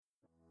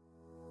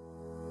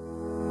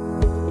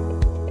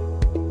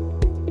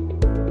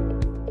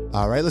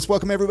All right, let's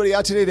welcome everybody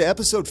out today to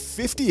episode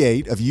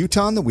 58 of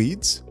Utah in the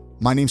Weeds.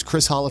 My name's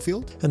Chris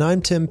Hollifield. And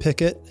I'm Tim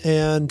Pickett.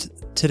 And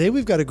today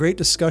we've got a great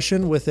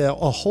discussion with a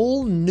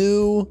whole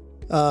new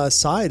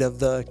side of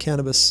the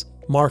cannabis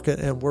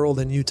market and world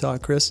in Utah,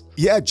 Chris.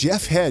 Yeah,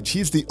 Jeff Hedge.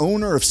 He's the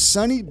owner of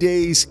Sunny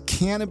Days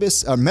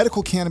Cannabis,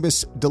 medical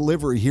cannabis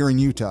delivery here in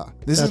Utah.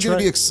 This is going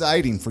to be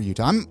exciting for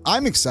Utah.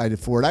 I'm excited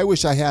for it. I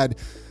wish I had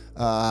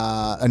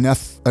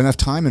enough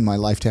time in my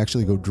life to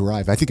actually go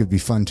drive. I think it'd be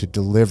fun to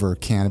deliver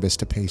cannabis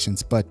to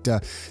patients. But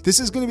this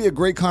is going to be a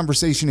great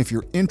conversation if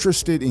you're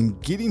interested in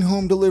getting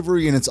home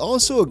delivery, and it's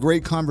also a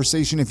great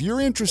conversation if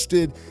you're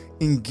interested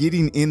in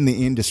getting in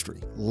the industry.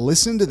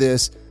 Listen to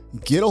this.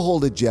 Get a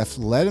hold of Jeff.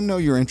 Let him know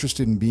you're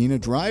interested in being a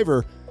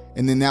driver,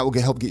 and then that will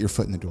help get your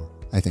foot in the door,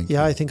 I think.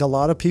 Yeah, I think a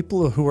lot of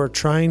people who are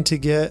trying to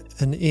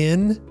get an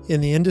in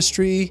the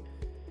industry,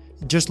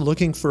 just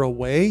looking for a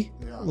way,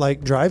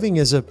 like driving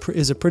is a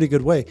pretty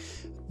good way.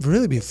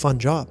 Really be a fun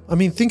job. I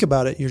mean, think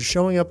about it. You're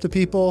showing up to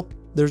people.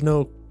 There's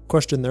no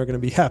question they're going to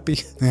be happy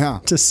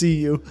to see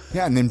you.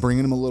 Yeah, and then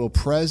bringing them a little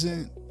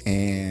present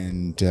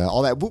and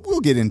all that. We'll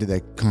get into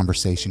that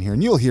conversation here,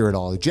 and you'll hear it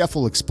all. Jeff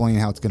will explain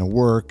how it's going to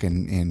work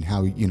and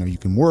how you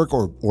can work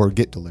or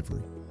get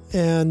delivery.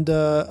 And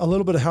a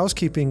little bit of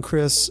housekeeping,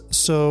 Chris.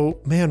 So,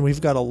 man, we've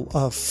got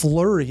a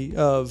flurry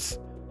of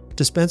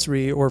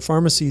dispensary or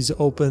pharmacies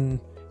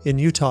open in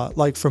Utah,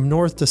 like from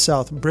north to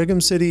south. Brigham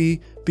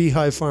City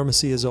Beehive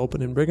Pharmacy is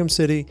open in Brigham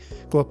City.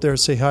 Go up there and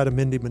say hi to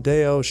Mindy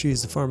Medeo.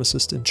 She's the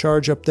pharmacist in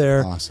charge up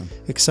there. Awesome.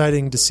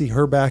 Exciting to see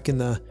her back in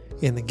the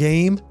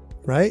game,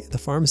 right? The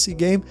pharmacy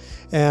game.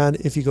 And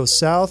if you go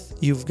south,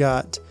 you've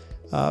got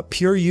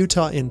Pure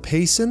Utah in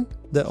Payson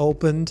that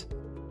opened.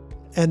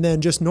 And then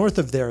just north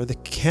of there, the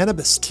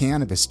Cannabis.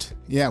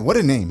 Yeah, what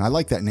a name. I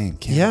like that name.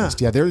 Cannabis.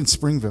 Yeah, they're in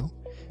Springville.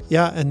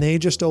 Yeah, and they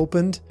just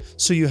opened.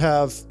 So you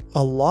have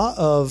a lot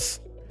of,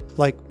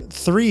 like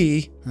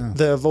 3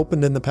 that have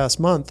opened in the past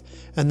month.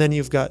 And then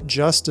you've got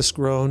Justice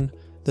Grown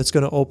that's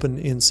going to open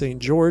in St.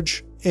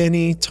 George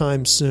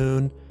anytime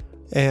soon.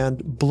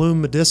 And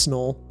Bloom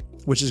Medicinal,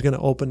 which is going to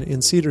open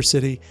in Cedar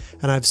City.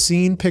 And I've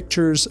seen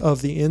pictures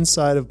of the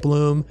inside of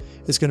Bloom.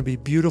 It's going to be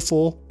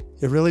beautiful.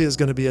 It really is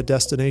going to be a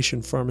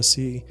destination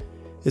pharmacy.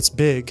 It's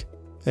big,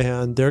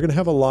 and they're going to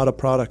have a lot of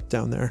product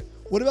down there.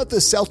 What about the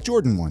South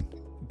Jordan one?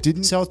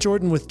 South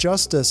Jordan with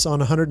Justice on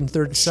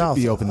 103rd South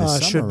should be open this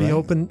summer, should be right?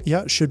 open.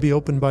 Yeah, it should be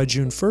open by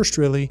June 1st,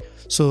 really.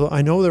 So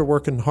I know they're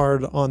working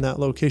hard on that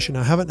location.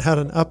 I haven't had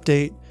an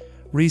update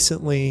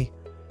recently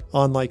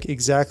on like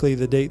exactly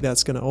the date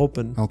that's going to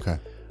open. Okay.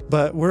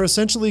 But we're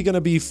essentially going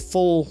to be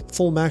full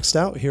maxed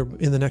out here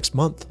in the next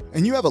month.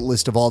 And you have a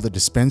list of all the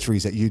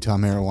dispensaries at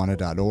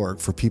utahmarijuana.org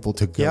for people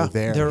to go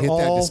there. Hit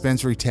that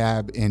dispensary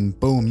tab, and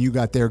boom, you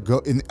got there.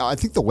 Go. And I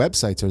think the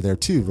websites are there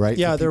too, right?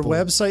 Yeah, their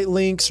website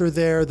links are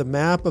there. The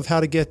map of how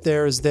to get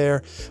there is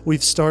there.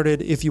 We've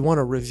started, if you want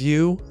to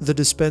review the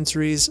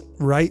dispensaries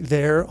right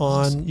there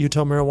on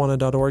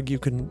utahmarijuana.org, you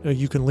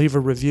can leave a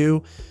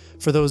review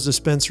for those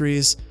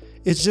dispensaries.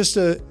 It's just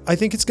I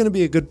think it's going to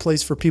be a good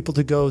place for people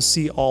to go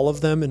see all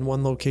of them in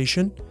one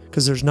location,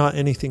 because there's not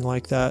anything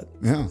like that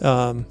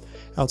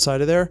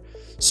outside of there.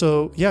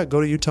 So yeah,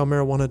 go to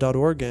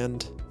utahmarijuana.org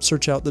and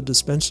search out the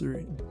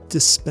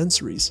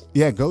dispensaries.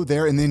 Yeah, go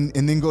there and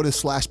then go to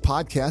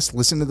 /podcast,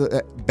 listen to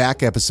the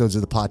back episodes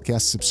of the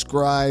podcast,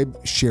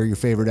 subscribe, share your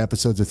favorite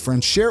episodes with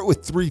friends, share it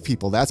with 3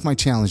 people. That's my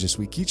challenge this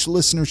week. Each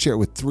listener share it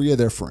with 3 of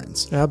their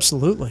friends.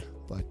 Absolutely.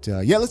 But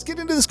let's get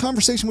into this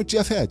conversation with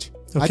Jeff Hedge.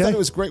 Okay. I thought it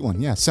was a great one.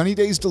 Yeah, Sunny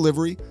Days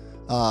Delivery.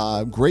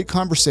 Great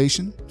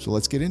conversation. So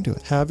let's get into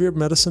it. Have your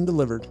medicine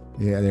delivered.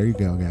 Yeah, there you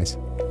go, guys.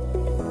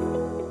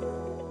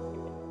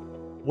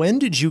 When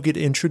did you get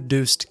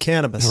introduced to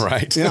cannabis?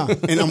 Right. Yeah.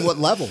 And on what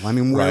level? I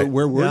mean,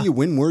 where were you?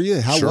 When were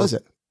you? How was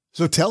it?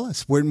 So tell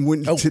us. Let's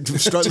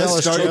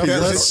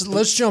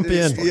jump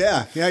in.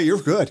 Yeah,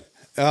 you're good.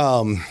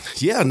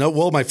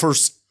 My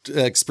first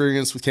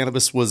experience with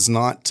cannabis was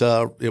not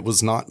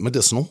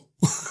medicinal.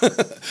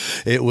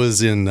 It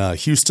was in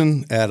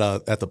Houston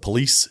at the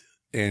Police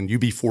and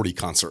UB40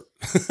 concert.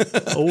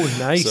 Oh,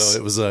 nice! So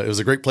it was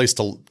a great place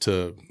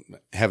to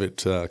have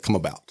it come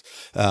about.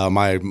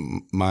 My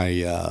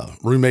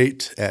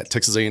roommate at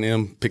Texas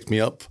A&M picked me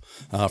up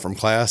from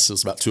class. It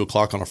was about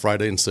 2:00 on a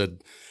Friday and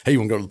said, "Hey, you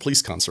want to go to the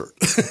Police concert?"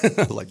 I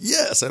was like,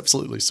 "Yes,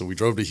 absolutely." So we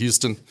drove to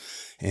Houston,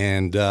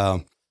 and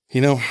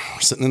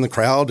sitting in the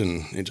crowd,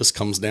 and it just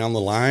comes down the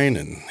line,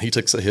 and he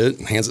takes a hit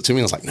and hands it to me.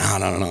 I was like, no.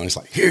 He's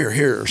like,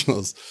 here. So I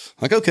was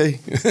like, okay,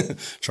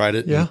 tried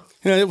it. Yeah.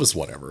 And, it was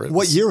whatever.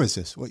 What year was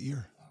this? What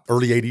year?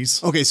 Early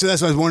 80s. Okay, so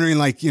that's what I was wondering,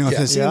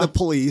 the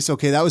Police,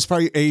 okay, that was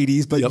probably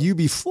 80s, but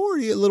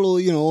UB40, a little,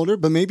 older,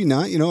 but maybe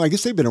not. I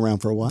guess they've been around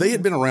for a while. They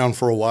had been around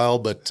for a while,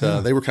 but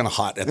they were kind of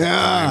hot at that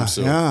time.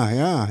 So.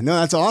 Yeah. No,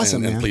 that's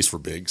awesome, and Police were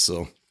big,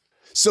 so...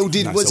 So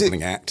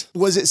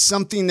was it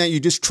something that you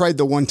just tried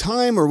the one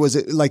time, or was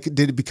it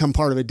did it become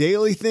part of a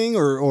daily thing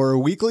or a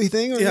weekly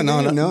thing? Or no.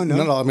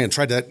 I mean, I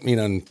tried that,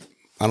 and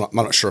I'm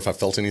not sure if I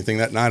felt anything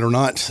that night or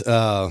not.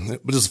 But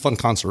it was a fun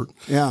concert.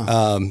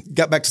 Yeah.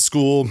 Got back to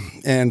school,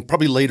 and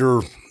probably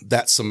later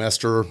that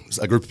semester,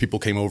 a group of people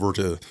came over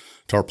to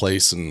our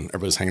place, and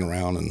everybody's hanging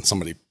around, and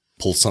somebody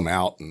pulled some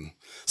out and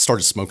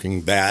started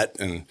smoking that,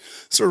 and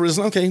sort of was,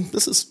 okay,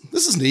 this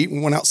is neat. We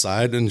went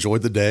outside and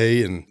enjoyed the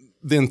day, and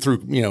then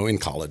through, in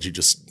college, you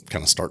just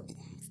kind of start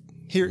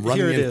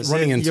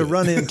running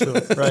into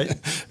it,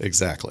 right?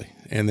 Exactly.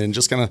 And then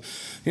just kind of,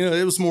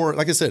 it was more,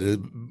 like I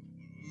said,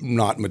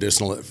 not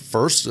medicinal at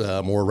first,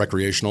 more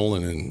recreational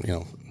and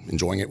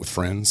enjoying it with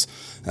friends.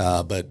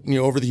 But,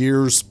 over the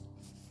years,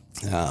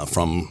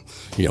 from,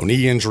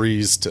 knee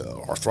injuries to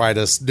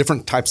arthritis,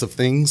 different types of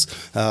things,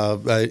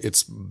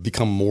 it's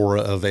become more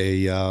of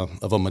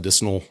a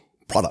medicinal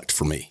product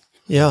for me.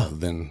 Yeah.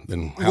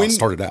 Than how it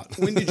started out.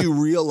 When did you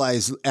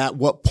realize, at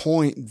what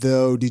point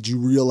though, did you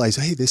realize,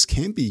 hey, this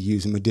can be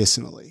used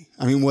medicinally?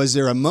 I mean, was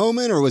there a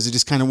moment, or was it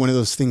just kind of one of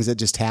those things that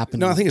just happened?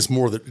 No, I think it's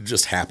more that it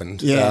just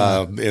happened.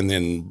 Yeah. And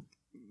then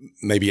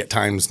maybe at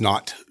times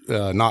not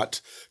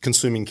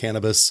consuming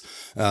cannabis,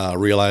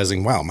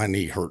 realizing, wow, my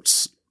knee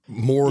hurts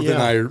more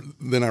than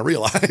I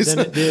realized.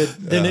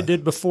 Than it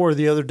did before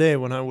the other day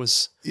when I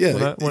was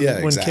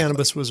when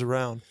cannabis was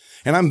around.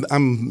 And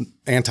I'm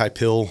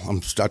anti-pill.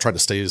 I try to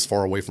stay as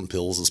far away from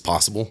pills as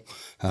possible.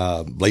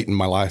 Late in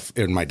my life,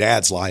 in my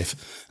dad's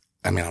life,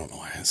 I mean, I don't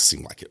know. It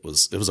seemed like it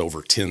was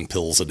over 10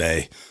 pills a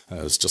day.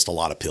 It was just a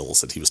lot of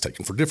pills that he was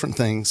taking for different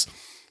things,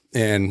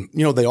 and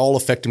they all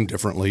affect him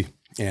differently.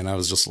 And I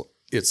was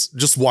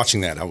just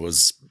watching that. I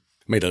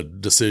made a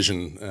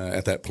decision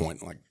at that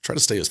point, like, try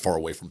to stay as far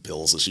away from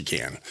pills as you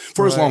can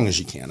for as long as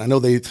you can. I know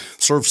they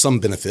serve some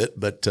benefit,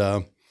 but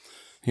I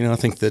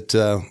think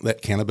that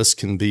cannabis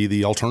can be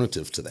the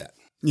alternative to that.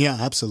 Yeah,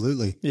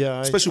 absolutely. Yeah,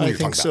 especially when you're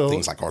talking about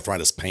things like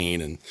arthritis,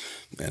 pain,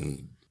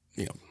 and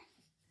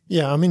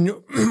Yeah, I mean,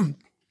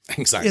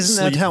 anxiety.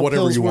 Isn't that how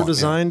pills were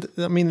designed?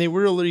 Yeah. I mean, they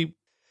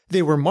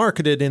were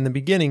marketed in the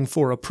beginning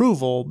for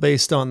approval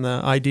based on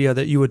the idea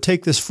that you would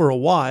take this for a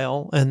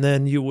while and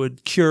then you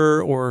would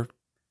cure or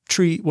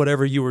treat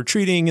whatever you were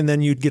treating, and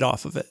then you'd get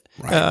off of it.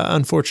 Right.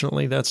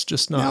 Unfortunately, that's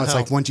just not. Now it's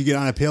like once you get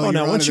on a pill,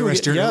 you're on the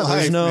rest of your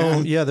life.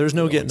 There's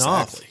no getting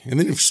off. And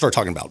then if you start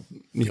talking about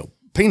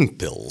pain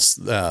pills,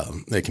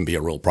 they can be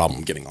a real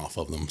problem getting off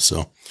of them.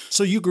 So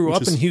you grew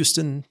up in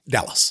Houston,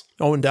 Dallas.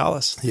 Oh, in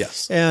Dallas,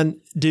 yes.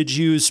 And did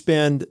you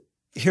spend?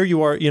 Here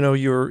you are.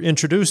 You're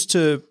introduced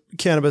to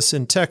cannabis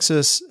in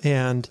Texas,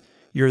 and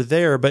you're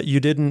there, but you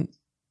didn't.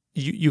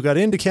 You got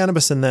into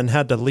cannabis and then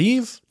had to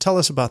leave. Tell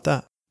us about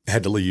that.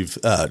 Had to leave.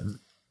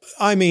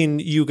 I mean,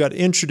 you got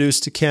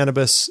introduced to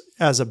cannabis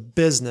as a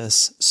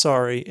business,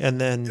 and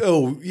then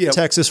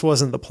Texas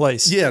wasn't the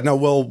place. Yeah, no,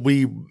 well,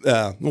 we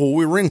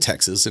were in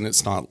Texas, and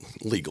it's not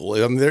legal.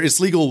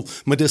 It's legal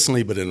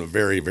medicinally, but in a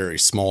very, very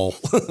small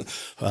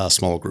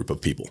group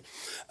of people.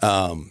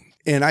 And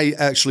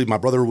my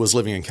brother was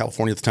living in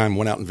California at the time,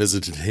 went out and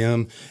visited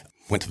him,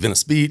 went to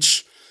Venice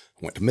Beach,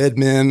 went to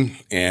MedMen,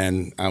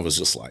 and I was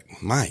just like,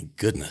 my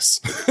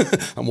goodness.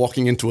 I'm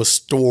walking into a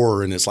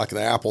store, and it's like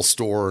the Apple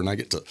store, and I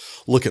get to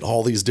look at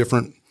all these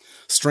different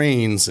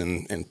strains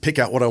and pick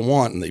out what I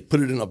want, and they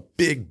put it in a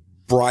big,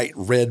 bright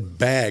red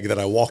bag that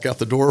I walk out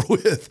the door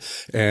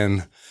with.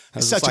 And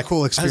it's such a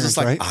cool experience,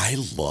 right? I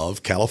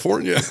love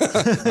California.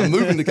 I'm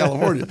moving to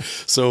California.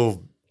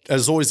 So I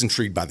was always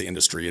intrigued by the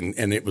industry,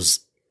 and it was,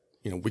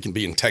 we can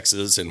be in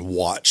Texas and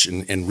watch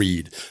and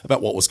read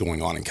about what was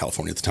going on in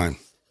California at the time.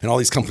 And all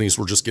these companies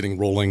were just getting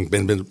rolling.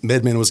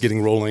 MedMen was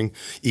getting rolling.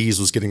 Ease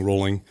was getting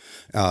rolling.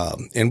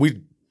 And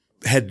we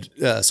had,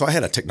 so I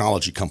had a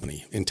technology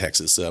company in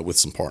Texas with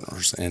some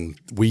partners. And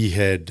we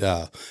had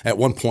at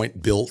one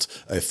point built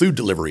a food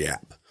delivery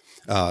app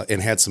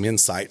and had some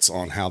insights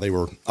on how they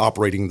were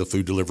operating the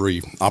food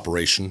delivery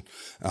operation.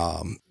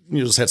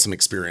 Just had some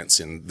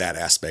experience in that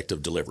aspect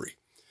of delivery.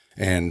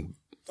 And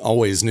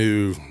always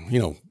knew,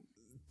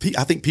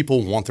 I think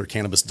people want their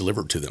cannabis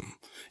delivered to them.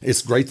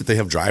 It's great that they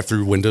have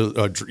drive-through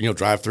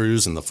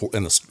drive-throughs and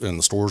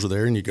the stores are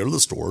there, and you go to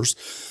the stores.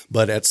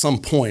 But at some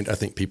point, I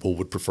think people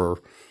would prefer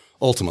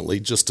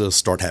ultimately just to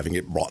start having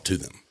it brought to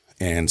them.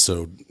 And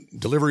so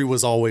delivery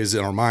was always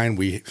in our mind.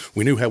 We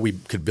knew how we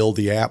could build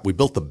the app. We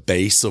built the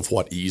base of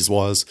what Ease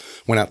was,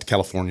 went out to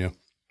California.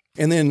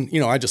 And then,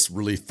 I just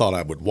really thought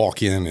I would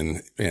walk in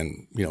and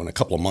in a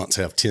couple of months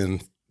have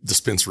 10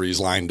 dispensaries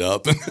lined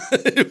up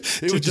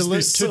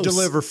to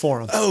deliver for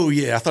them. Oh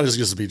yeah. I thought it was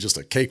going to be just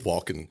a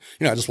cakewalk, and,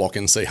 I just walk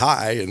in and say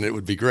hi and it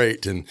would be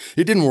great. And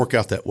it didn't work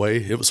out that way.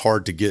 It was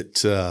hard to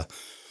get,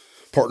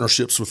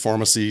 partnerships with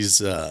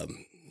pharmacies,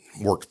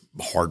 worked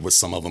hard with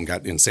some of them.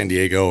 Got in San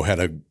Diego,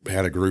 had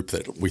a group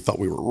that we thought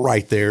we were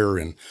right there.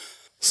 And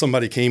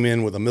somebody came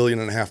in with $1.5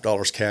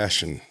 million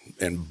cash and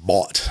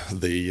bought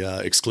the,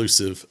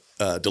 exclusive,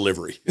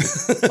 delivery.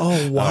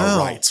 Oh, wow.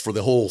 Rights for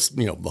the whole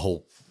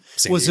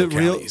San was Diego it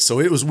real? County.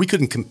 So we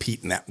couldn't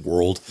compete in that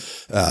world.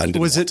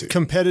 Was it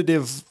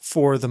competitive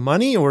for the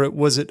money, or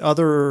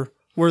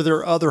were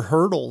there other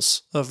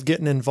hurdles of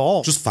getting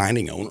involved? Just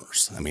finding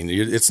owners. I mean,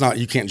 it's not,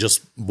 you can't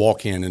just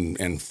walk in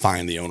and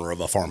find the owner of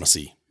a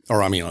pharmacy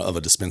of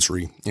a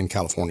dispensary in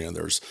California.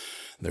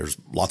 There's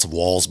lots of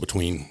walls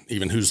between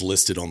even who's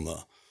listed on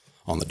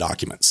on the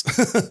documents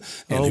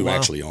and who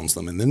actually owns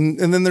them. And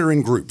then they're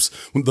in groups.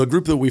 The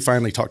group that we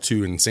finally talked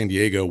to in San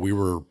Diego, we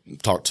were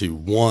talked to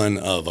one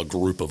of a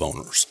group of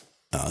owners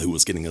who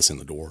was getting us in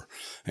the door.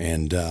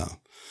 And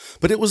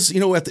but it was,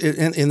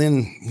 and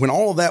then when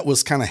all of that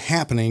was kind of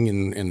happening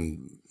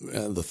and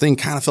the thing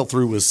kind of fell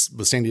through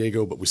with San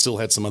Diego, but we still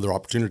had some other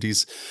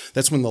opportunities.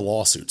 That's when the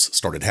lawsuits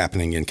started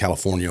happening in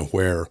California,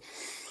 where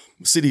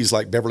cities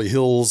like Beverly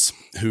Hills,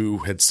 who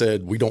had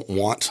said, we don't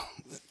want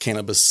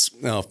cannabis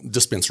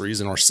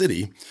dispensaries in our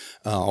city.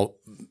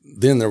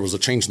 Then there was a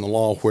change in the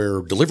law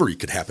where delivery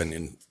could happen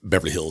in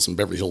Beverly Hills, and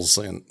Beverly Hills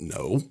saying,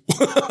 no,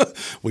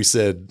 we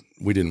said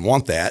we didn't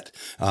want that.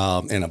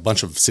 And a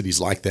bunch of cities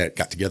like that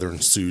got together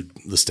and sued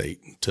the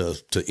state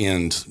to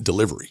end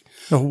delivery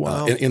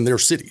in their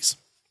cities,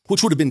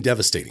 which would have been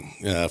devastating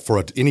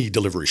for any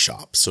delivery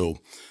shop. So,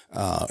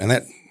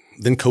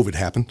 then COVID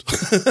happened.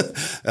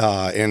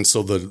 And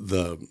so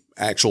the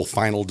actual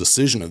final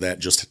decision of that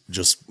just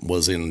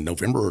was in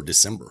November or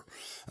December.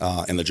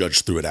 And the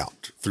judge threw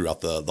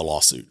out the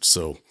lawsuit.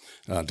 So,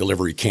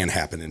 delivery can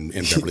happen in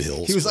Beverly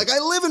Hills. He was like, I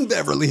live in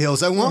Beverly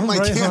Hills. I want my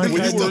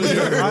cannabis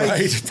delivered.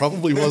 Right.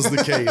 Probably was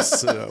the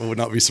case. I would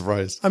not be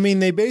surprised. I mean,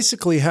 they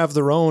basically have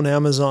their own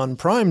Amazon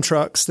Prime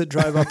trucks that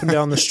drive up and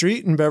down the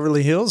street in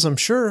Beverly Hills, I'm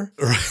sure.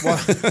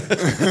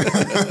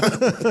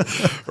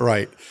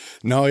 Right.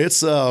 No,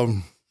 it's,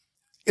 and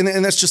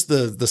that's just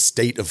the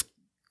state of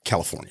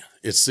California.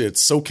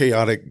 It's so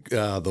chaotic.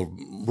 The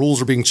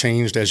rules are being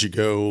changed as you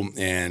go,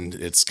 and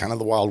it's kind of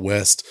the Wild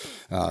West.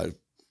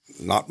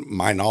 Not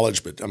my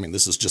knowledge, but I mean,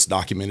 this is just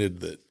documented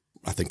that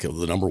I think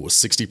the number was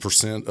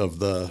 60% of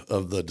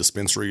the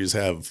dispensaries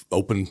have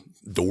open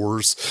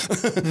doors.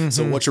 Mm-hmm.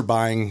 So what you're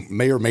buying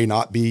may or may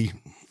not be,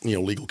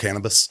 legal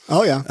cannabis.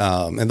 Oh yeah.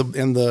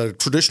 And the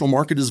traditional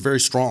market is very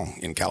strong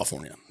in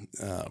California.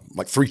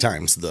 Like 3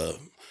 times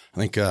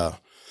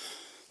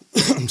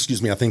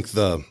excuse me, I think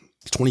the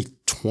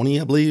 2020,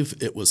 I believe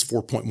it was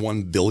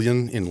 4.1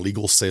 billion in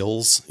legal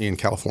sales in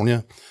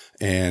California.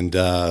 And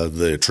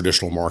the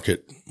traditional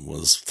market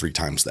was 3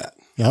 times that.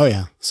 Oh,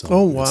 yeah.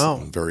 So wow.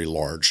 It's very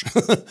large.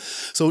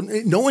 So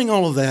knowing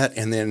all of that,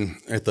 and then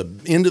at the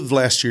end of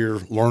last year,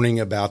 learning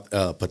about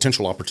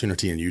potential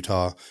opportunity in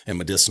Utah and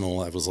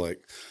medicinal, I was like,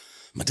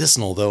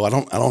 medicinal though, I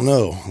don't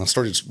know. And I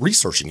started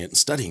researching it and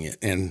studying it.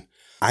 And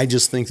I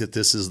just think that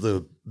this is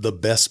the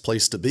best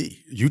place to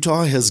be.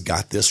 Utah has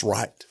got this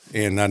right.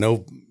 And I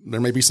know there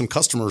may be some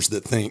customers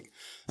that think,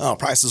 oh,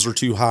 prices are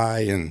too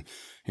high and,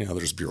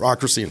 there's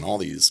bureaucracy and all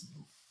these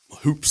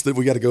hoops that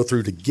we got to go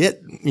through to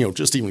get,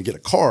 just even get a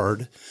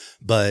card.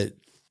 But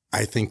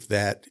I think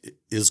that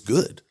is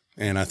good.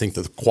 And I think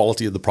that the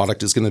quality of the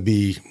product is going to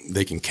be,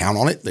 they can count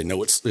on it. They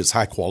know it's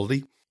high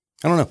quality.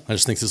 I don't know. I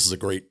just think this is a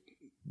great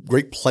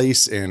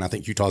place. And I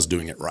think Utah's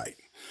doing it right.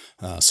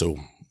 So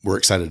we're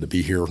excited to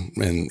be here.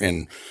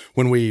 And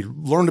when we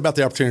learned about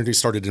the opportunity,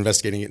 started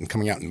investigating it and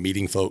coming out and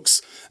meeting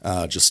folks,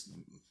 just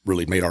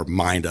really made our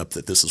mind up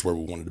that this is where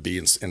we wanted to be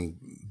and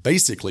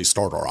basically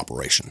start our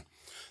operation.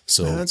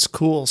 So that's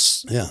cool.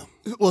 Yeah.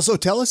 Well, so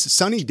tell us,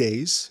 Sunny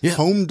Days,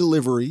 home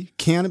delivery,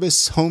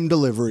 cannabis home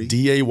delivery.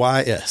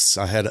 DAYS.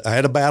 I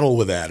had a battle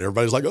with that.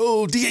 Everybody's like,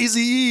 oh,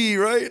 DAZE,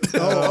 right?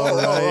 Oh,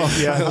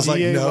 right. Yeah. I was like,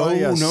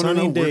 no.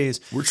 Sunny Days.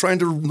 We're trying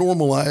to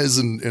normalize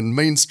and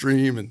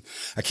mainstream, and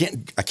I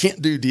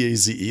can't do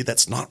DAZE.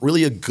 That's not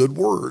really a good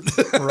word.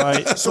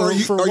 Right. So are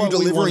you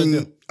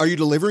delivering? Are you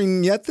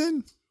delivering yet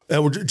then?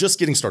 We're just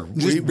getting started.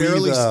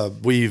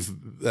 We've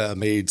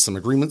made some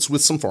agreements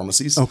with some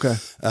pharmacies. Okay.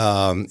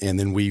 And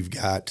then we've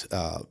got,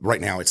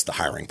 right now it's the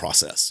hiring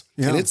process.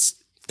 Yeah. And it's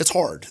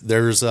hard.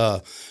 There's,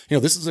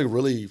 this is I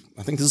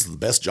think this is the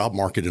best job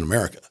market in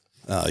America,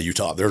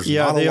 Utah. There's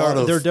not a lot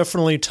of. They're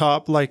definitely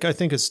top, I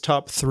think it's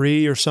top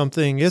 3 or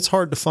something. It's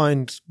hard to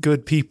find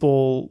good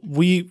people.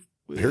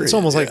 It's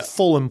almost like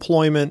full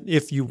employment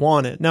if you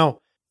want it. Now,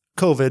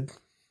 COVID,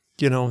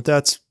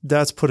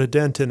 that's put a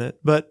dent in it,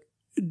 but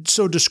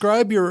so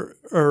describe your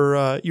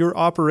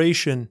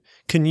operation.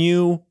 Can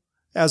you,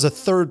 as a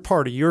third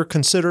party, you're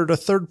considered a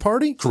third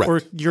party? Correct.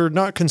 Or you're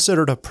not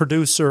considered a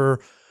producer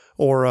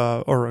or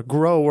a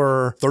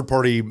grower? Third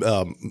party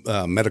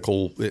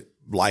medical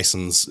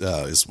license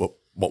is what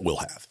we'll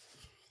have.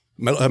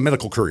 A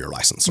medical courier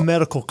license. Sorry.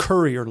 Medical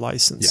courier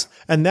license.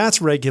 Yeah. And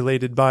that's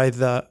regulated by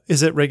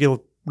is it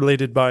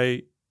regulated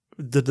by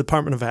the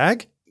Department of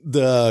Ag?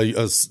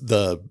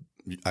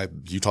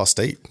 Utah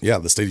State. Yeah,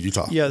 the state of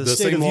Utah. Yeah, the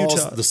state of laws,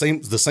 Utah.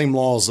 The same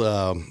laws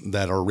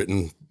that are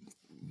written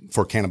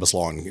for cannabis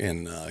law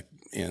in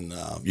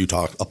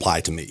Utah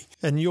apply to me.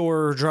 And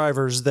your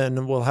drivers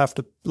then will have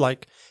to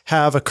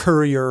have a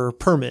courier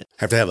permit.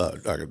 Have to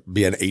have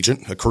be an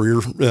agent, a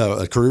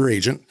courier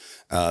agent.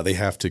 They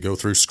have to go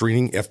through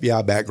screening,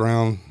 FBI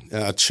background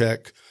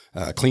check,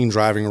 clean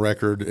driving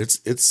record.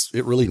 It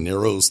really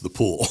narrows the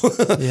pool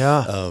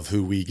of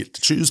who we get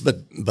to choose.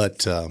 But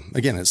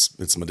again,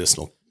 it's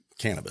medicinal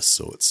cannabis,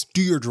 so it's.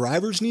 Do your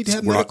drivers need to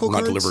have medical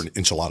cards? We're not delivering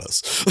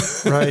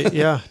enchiladas. Right.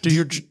 Yeah. Do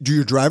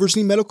your drivers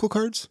need medical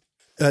cards?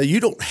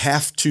 You don't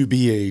have to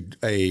be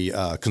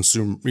a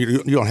consumer.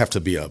 You don't have to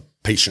be a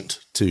patient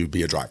to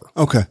be a driver.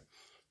 Okay.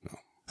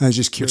 I was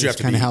just curious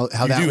kind of how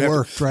that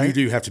worked, right? You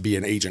do have to be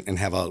an agent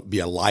and be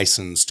a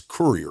licensed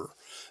courier.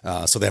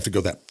 So they have to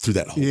go through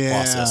that whole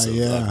process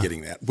of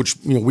getting that, which,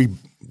 we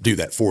do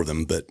that for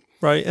them, but.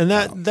 Right. And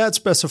that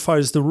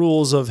specifies the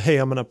rules of, hey,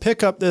 I'm going to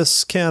pick up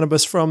this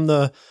cannabis from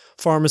the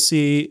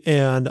pharmacy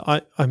and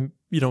I'm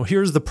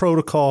here's the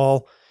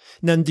protocol.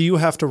 And then do you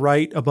have to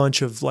write a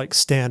bunch of like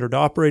standard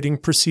operating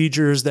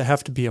procedures that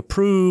have to be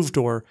approved,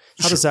 or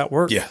how does that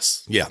work?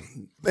 Yes. Yeah.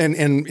 And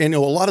a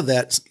lot of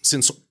that,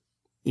 since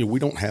we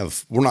don't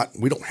have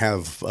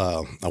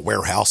a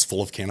warehouse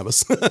full of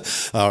cannabis.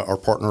 Our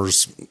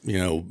partners,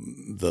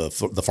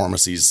 the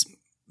pharmacies,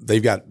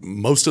 they've got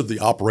most of the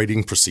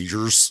operating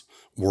procedures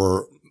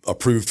were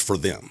approved for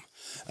them.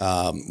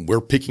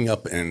 We're picking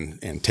up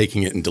and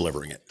taking it and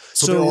delivering it.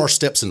 So there are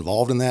steps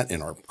involved in that,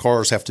 and our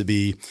cars have to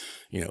be,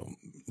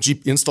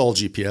 install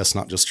GPS,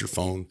 not just your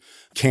phone,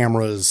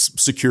 cameras,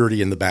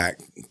 security in the back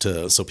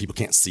so people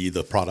can't see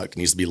the product. It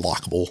needs to be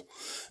lockable.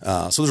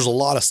 So there's a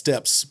lot of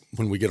steps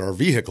when we get our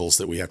vehicles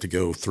that we have to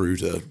go through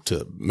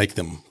to make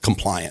them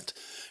compliant.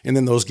 And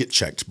then those get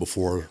checked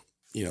before,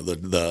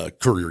 the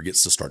courier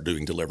gets to start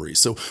doing deliveries.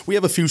 So we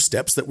have a few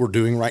steps that we're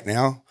doing right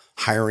now.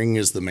 Hiring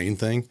is the main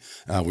thing.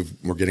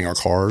 We're getting our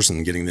cars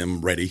and getting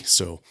them ready.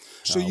 So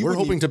we're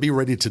hoping to be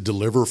ready to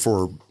deliver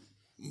for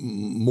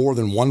more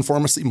than one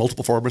pharmacy,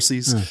 multiple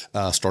pharmacies,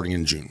 starting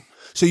in June.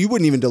 So you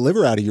wouldn't even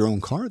deliver out of your own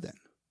car then?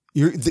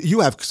 You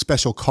have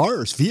special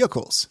cars,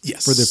 vehicles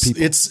for the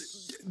people.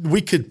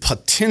 We could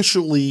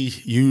potentially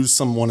use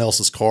someone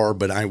else's car,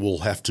 but I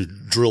will have to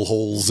drill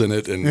holes in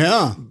it and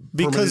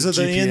because of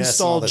the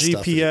installed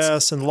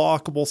GPS and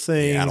lockable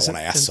things. Yeah, I don't want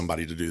to ask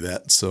somebody to do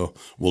that, so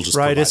we'll just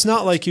It's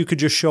not like you could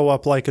just show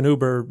up like an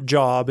Uber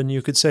job and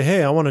you could say,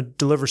 "Hey, I want to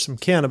deliver some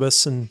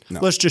cannabis, and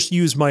let's just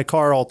use my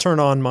car. I'll turn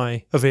on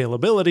my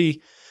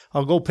availability.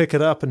 I'll go pick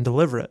it up and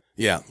deliver it."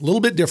 Yeah, a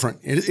little bit different.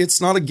 It's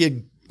not a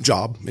gig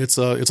job. It's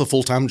a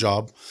full-time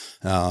job,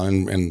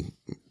 and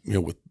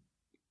with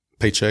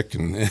paycheck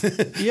and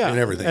and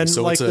everything. And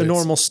so like the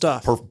normal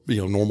stuff.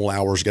 Normal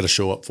hours got to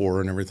show up for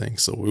and everything.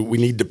 So we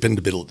need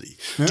dependability.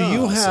 Do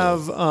you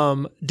have a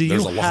lot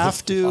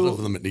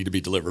of them that need to be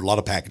delivered. A lot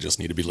of packages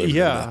need to be delivered.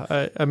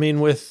 Yeah. I mean,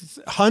 with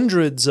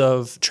hundreds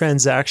of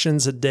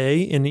transactions a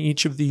day in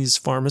each of these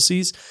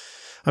pharmacies,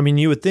 I mean,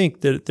 you would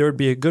think that there would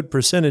be a good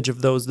percentage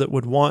of those that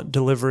would want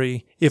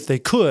delivery if they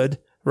could,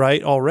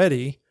 right,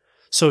 already.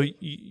 So,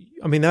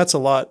 I mean, that's a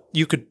lot.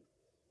 You could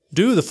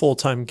do the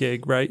full-time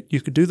gig, right?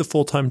 You could do the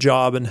full-time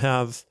job and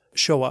have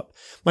show up.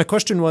 My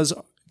question was,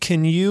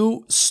 can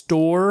you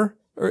store,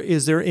 or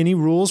is there any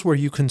rules where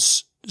you can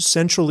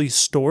centrally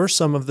store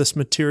some of this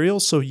material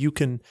so you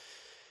can,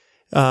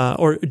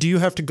 or do you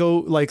have to go,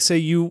 like say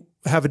you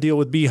have a deal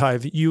with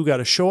Beehive, you got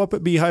to show up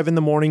at Beehive in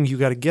the morning, you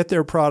got to get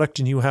their product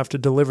and you have to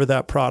deliver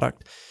that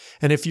product.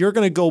 And if you're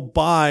going to go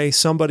buy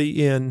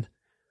somebody in,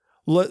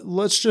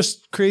 let's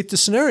just create the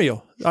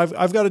scenario.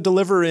 I've got to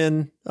deliver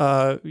in,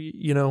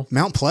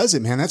 Mount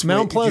Pleasant, man. That's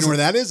Mount Pleasant. You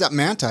know where that is? At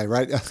Manti,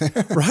 right?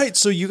 Right.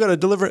 So you got to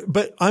deliver it,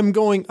 but I'm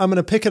going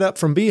to pick it up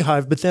from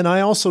Beehive, but then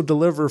I also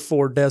deliver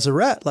for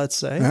Deseret, let's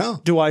say. Yeah.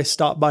 Do I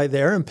stop by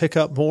there and pick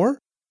up more?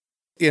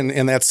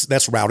 And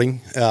that's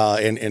routing,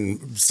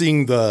 and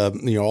seeing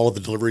all of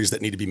the deliveries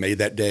that need to be made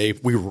that day.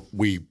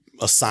 We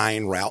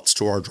assign routes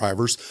to our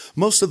drivers.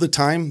 Most of the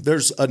time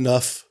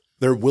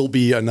there will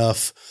be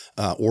enough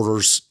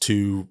orders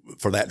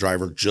for that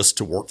driver just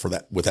to work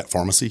with that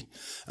pharmacy.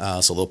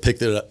 So they'll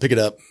pick it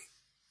up.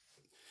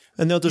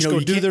 And they'll just go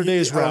do their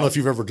day's route. I don't know if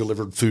you've ever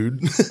delivered food.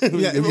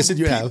 Yeah, you said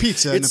you have.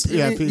 Pizza.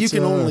 Pizza, you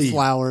can only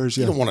flowers.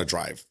 You don't want to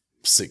drive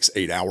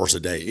 6-8 hours a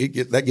day.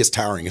 That gets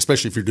tiring,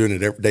 especially if you're doing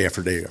it day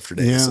after day after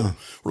day. Yeah. So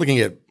we're looking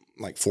at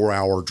like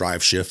 4-hour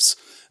drive shifts.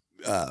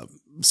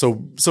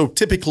 So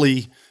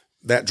typically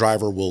that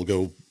driver will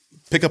go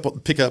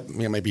pick up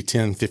maybe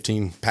 10,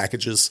 15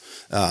 packages,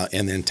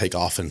 and then take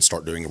off and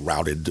start doing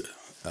routed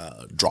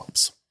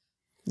drops.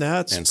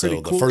 That's and pretty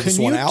so cool.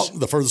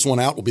 The furthest one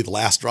out will be the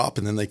last drop,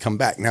 and then they come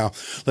back. Now,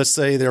 let's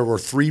say there were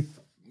 3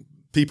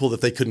 people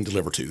that they couldn't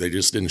deliver to. They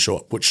just didn't show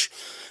up, which,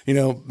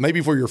 maybe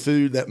for your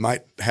food that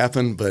might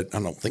happen, but I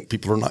don't think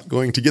people are not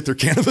going to get their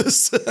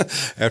cannabis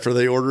after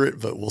they order it,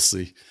 but we'll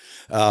see.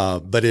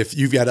 But if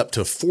you've got up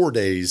to 4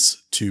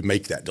 days to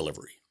make that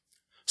delivery.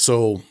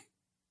 So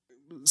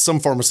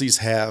some pharmacies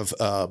have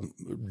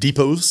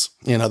depots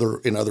in other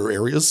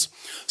areas.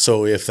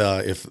 So if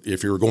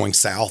you're going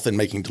south and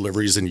making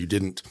deliveries and you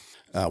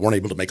weren't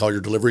able to make all your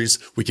deliveries,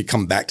 we could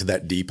come back to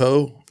that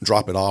depot,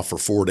 drop it off for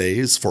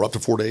up to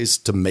 4 days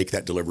to make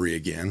that delivery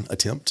again.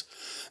 Attempt.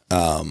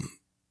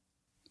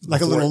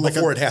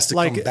 Before it has to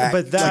come back.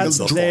 But that's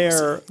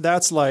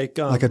that's like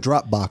a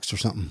drop box or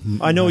something.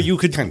 I know you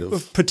could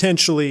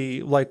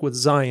potentially, like with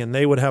Zion,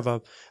 they would have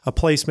a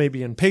place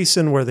maybe in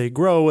Payson where they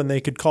grow, and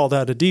they could call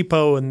that a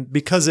depot, and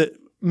because it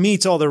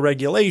meets all their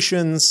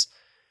regulations.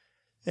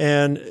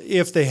 And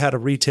if they had a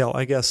retail,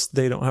 I guess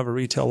they don't have a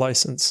retail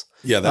license.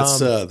 Yeah, that's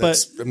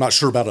I'm not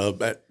sure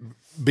about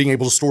being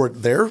able to store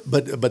it there,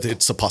 but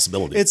it's a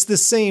possibility. It's the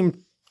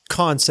same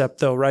concept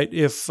though, right?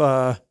 If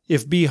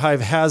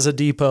Beehive has a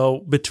depot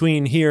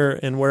between here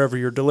and wherever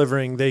you're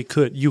delivering,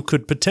 you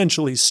could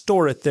potentially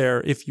store it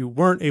there if you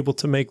weren't able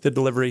to make the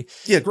delivery.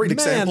 Yeah, a great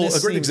example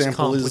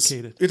is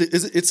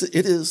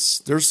it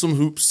is. There's some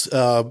hoops.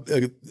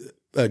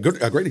 A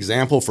great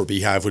example for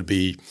Beehive would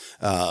be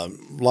a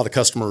lot of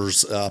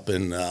customers up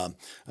in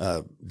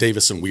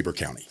Davis and Weber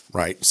County,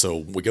 right? So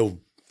we go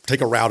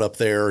take a route up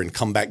there and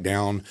come back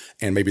down,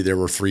 and maybe there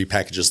were 3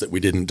 packages that we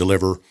didn't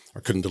deliver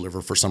or couldn't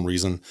deliver for some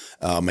reason.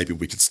 Maybe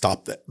we could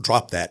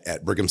drop that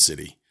at Brigham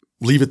City,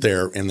 leave it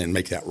there, and then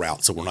make that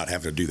route, so we're not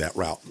having to do that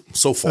route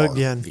so far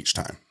again each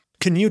time.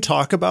 Can you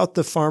talk about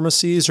the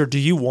pharmacies, or do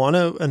you want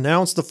to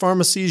announce the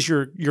pharmacies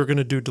you're going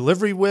to do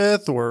delivery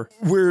with, or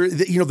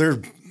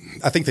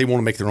I think they want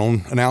to make their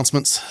own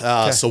announcements.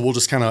 So we'll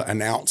just kind of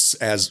announce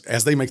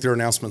as they make their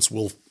announcements.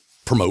 We'll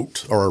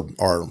promote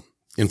or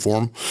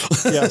inform.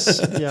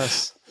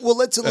 Yes. Well,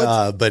 let's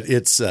but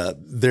it's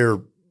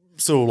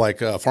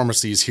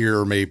pharmacies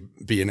here may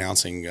be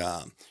announcing.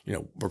 We're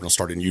going to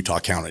start in Utah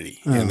County,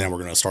 and then we're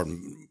going to start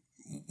in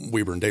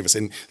Weber and Davis,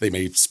 and they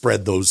may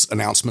spread those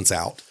announcements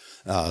out.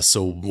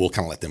 So we'll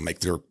kind of let them make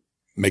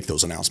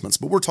those announcements.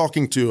 But we're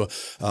talking to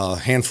a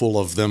handful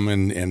of them,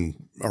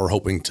 and are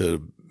hoping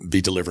to be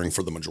delivering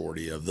for the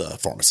majority of the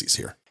pharmacies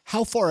here.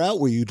 How far out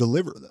will you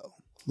deliver though?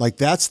 Like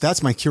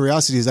that's my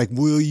curiosity is like,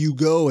 will you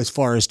go as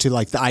far as to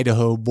like the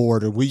Idaho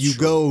border? Will you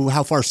go,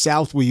 how far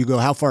south will you go?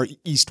 How far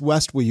east,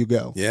 west will you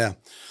go? Yeah.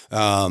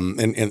 And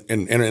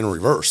in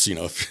reverse,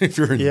 if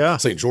you're in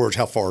St. George,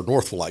 how far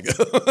north will I go?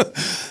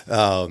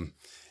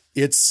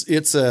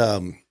 It's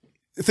a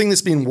thing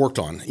that's being worked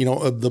on.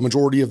 The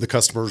majority of the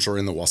customers are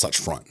in the Wasatch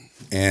Front,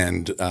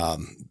 and,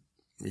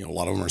 a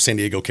lot of them are San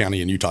Diego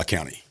County and Utah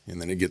County,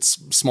 and then it gets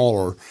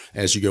smaller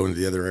as you go into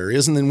the other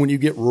areas. And then when you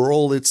get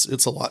rural,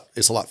 it's a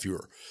lot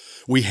fewer.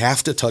 We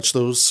have to touch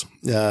those,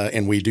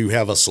 and we do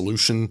have a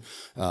solution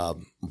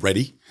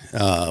ready,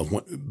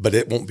 but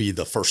it won't be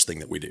the first thing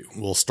that we do.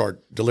 We'll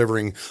start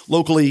delivering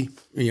locally,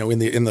 in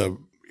the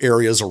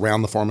areas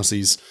around the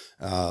pharmacies.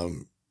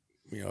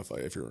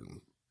 If you're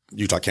in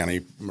Utah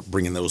County,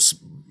 bringing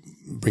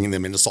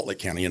them into Salt Lake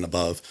County and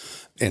above,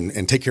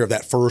 and take care of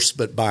that first.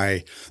 But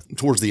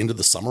towards the end of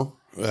the summer,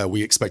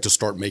 we expect to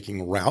start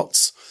making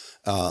routes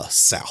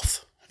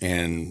south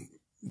and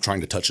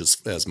trying to touch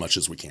as much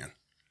as we can.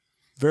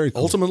 Very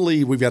cool.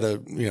 Ultimately, we've got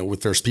to,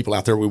 if there's people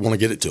out there, we want to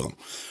get it to them.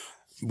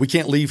 We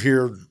can't leave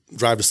here,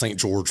 drive to St.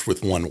 George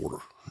with one order.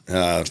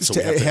 So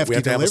we have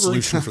to have a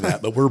solution for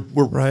that, but we're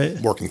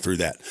working through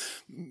that.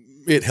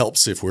 It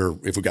helps if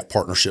we've got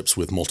partnerships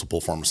with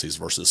multiple pharmacies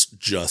versus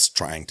just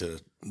trying to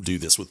do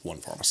this with one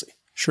pharmacy.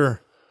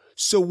 Sure.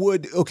 So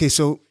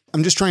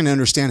I'm just trying to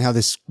understand how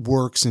this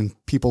works, and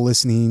people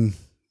listening,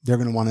 they're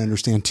going to want to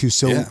understand too.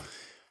 So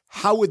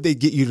how would they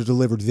get you to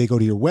deliver? Do they go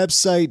to your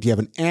website? Do you have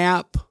an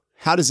app?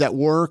 How does that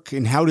work?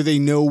 And how do they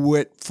know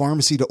what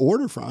pharmacy to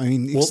order from? I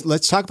mean,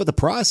 let's talk about the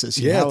process.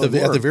 Yeah. At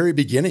the very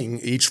beginning,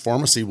 each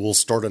pharmacy will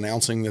start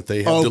announcing that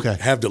they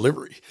have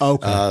delivery.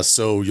 Okay.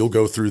 So you'll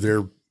go through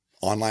their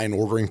online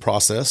ordering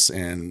process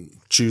and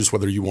choose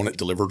whether you want it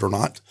delivered or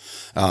not.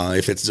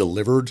 If it's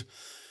delivered,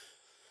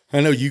 I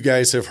know you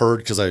guys have heard,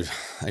 because I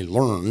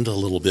learned a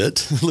little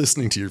bit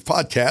listening to your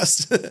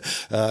podcast.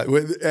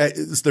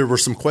 There were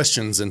some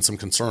questions and some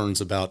concerns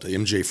about the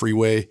MJ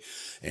Freeway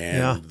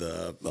and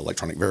the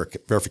electronic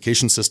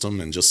verification system,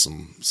 and just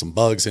some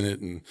bugs in it.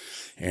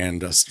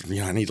 And I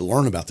need to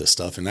learn about this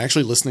stuff. And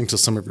actually listening to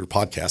some of your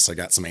podcasts, I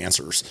got some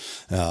answers.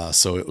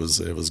 So it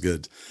was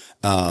good.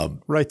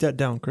 Write that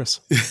down,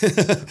 Chris.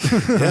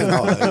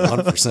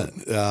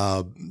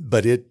 100%.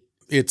 But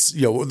it's,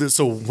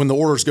 so when the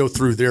orders go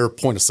through their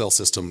point of sale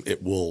system,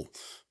 it will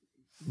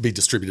be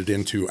distributed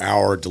into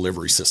our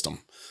delivery system.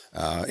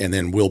 And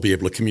then we'll be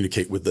able to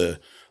communicate with the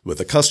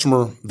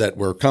customer that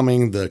we're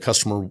coming. The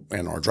customer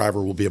and our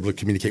driver will be able to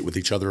communicate with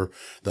each other.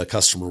 The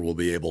customer will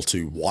be able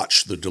to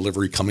watch the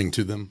delivery coming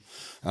to them.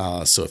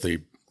 So if they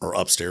are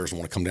upstairs and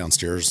want to come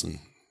downstairs and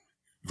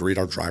greet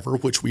our driver,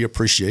 which we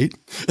appreciate.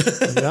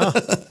 Yeah.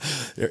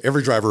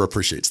 Every driver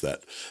appreciates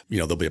that.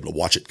 They'll be able to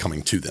watch it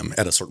coming to them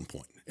at a certain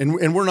point. And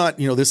we're not,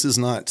 we're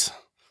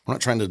not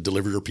trying to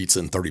deliver your pizza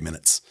in 30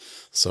 minutes.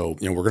 So,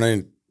 we're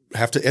going to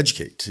have to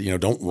educate,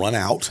 don't run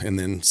out and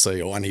then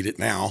say, I need it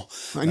now.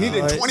 I need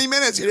it in 20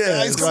 minutes.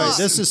 Guys, come on.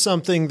 This is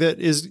something that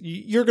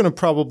you're going to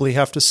probably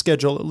have to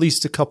schedule at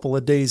least a couple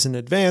of days in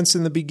advance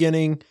in the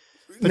beginning.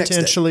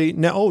 Potentially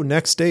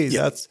next day.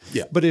 Yeah.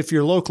 But if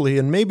you're locally,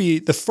 and maybe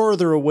the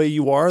further away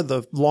you are,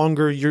 the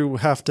longer you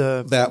have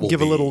to give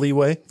a little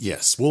leeway.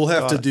 Yes. We'll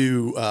have to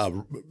do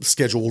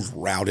scheduled,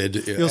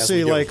 routed. You'll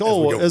see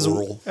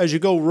as you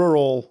go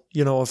rural,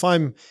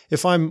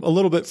 if I'm a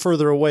little bit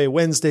further away,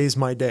 Wednesday's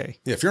my day.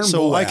 Yeah, if you're in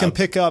so I can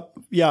pick up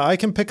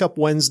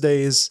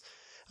Wednesday's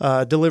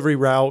delivery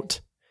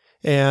route,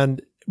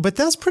 but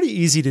that's pretty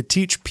easy to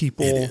teach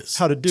people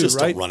how to do,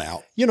 just right? Don't run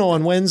out.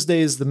 On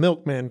Wednesdays, the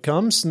milkman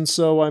comes, and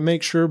so I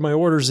make sure my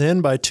order's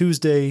in by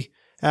Tuesday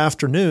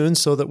afternoon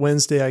so that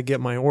Wednesday I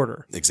get my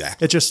order.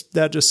 Exactly.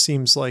 That just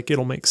seems like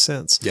it'll make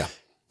sense. Yeah.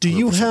 Do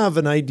you have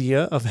an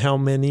idea of how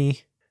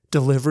many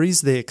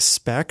deliveries they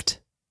expect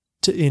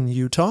in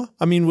Utah?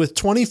 I mean, with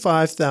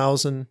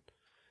 25,000,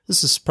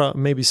 this is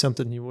maybe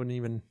something you wouldn't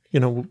even,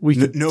 we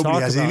could talk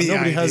about.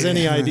 Nobody has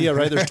any idea,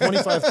 right? There's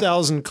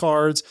 25,000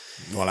 cards.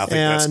 Well, I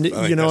think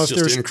that's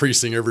just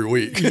increasing every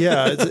week.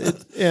 Yeah.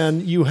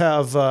 And you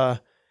have,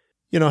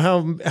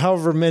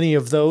 however many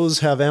of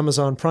those have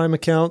Amazon Prime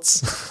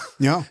accounts.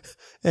 Yeah.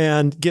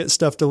 And get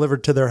stuff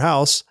delivered to their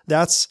house.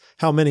 That's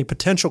how many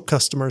potential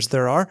customers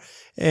there are.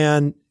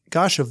 And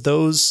gosh, of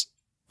those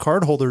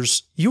card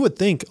holders, you would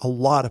think a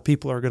lot of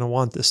people are going to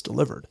want this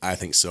delivered. I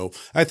think so.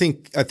 I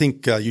think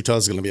Utah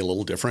is going to be a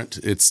little different.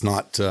 It's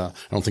not, I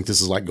don't think this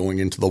is like going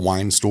into the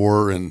wine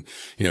store and,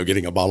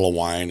 getting a bottle of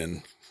wine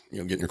and,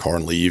 get in your car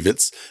and leave. I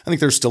think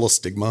there's still a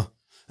stigma,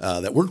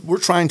 that we're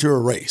trying to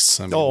erase.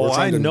 I mean, we're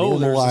trying to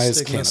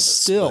normalize cannabis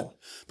still.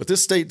 But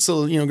this state's,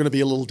 going to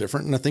be a little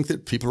different. And I think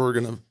that people are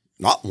going to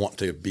not want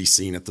to be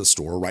seen at the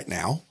store right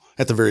now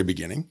at the very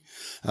beginning.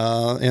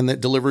 And that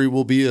delivery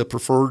will be a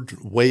preferred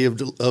way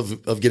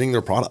of getting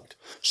their product.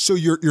 So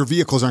your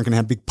vehicles aren't going to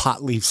have big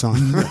pot leaves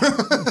on. We're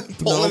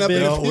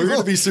going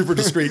to be super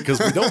discreet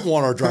because we don't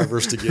want our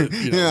drivers to get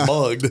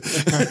mugged.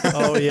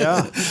 Oh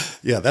yeah,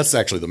 yeah. That's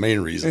actually the main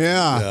reason.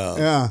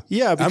 Yeah.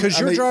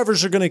 Because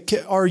drivers are going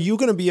to. Are you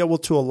going to be able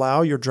to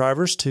allow your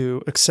drivers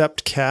to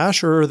accept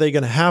cash, or are they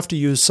going to have to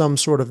use some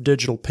sort of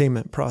digital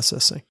payment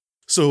processing?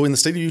 So in the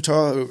state of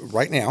Utah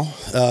right now,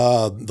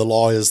 the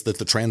law is that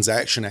the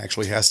transaction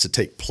actually has to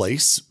take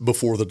place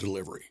before the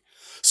delivery.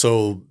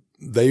 So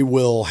they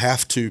will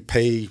have to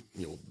pay,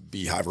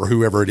 Beehive or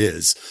whoever it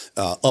is,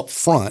 up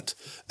front.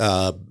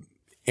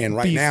 And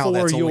right now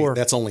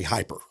that's only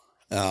Hyper,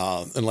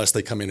 unless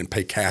they come in and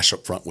pay cash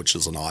up front, which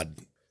is an odd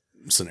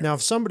scenario. Now,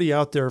 if somebody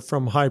out there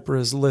from Hyper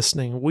is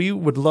listening, we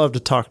would love to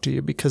talk to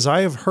you because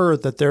I have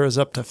heard that there is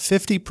up to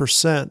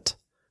 50%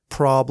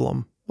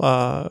 problem.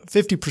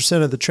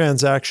 50% of the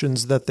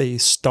transactions that they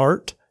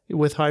start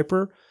with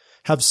Hyper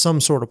have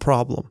some sort of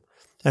problem.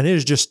 And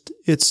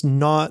it's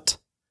not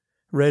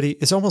ready.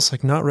 It's almost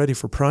like not ready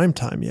for prime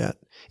time yet.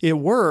 It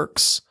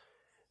works,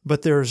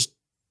 but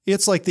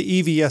it's like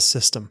the EVS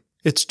system.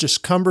 It's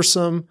just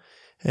cumbersome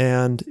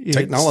and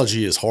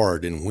technology is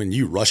hard. And when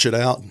you rush it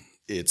out,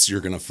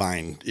 you're going to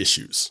find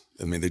issues.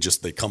 I mean, they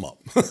come up.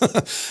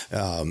 This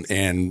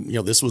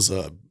is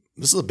a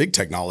big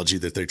technology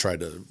that they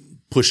tried to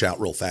push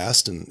out real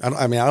fast. And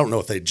I don't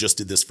know if they just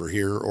did this for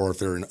here or if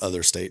they're in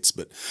other states,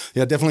 but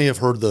yeah, definitely have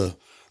heard the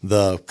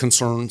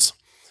concerns.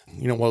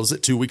 What was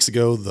it? 2 weeks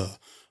ago, the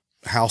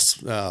House,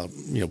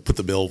 put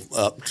the bill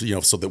up,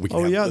 so that we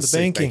can have the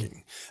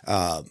banking.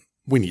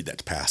 We need that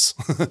to pass.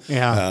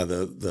 Yeah.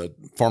 The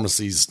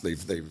pharmacies,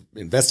 they've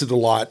invested a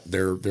lot.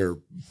 They're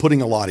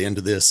putting a lot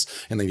into this,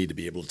 and they need to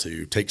be able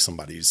to take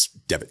somebody's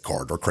debit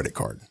card or credit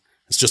card.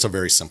 It's just a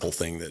very simple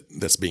thing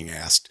that's being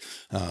asked.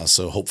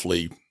 So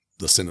hopefully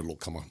the Senate will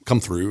come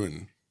through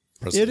and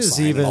President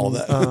sign and all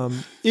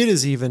that.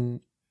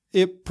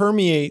 It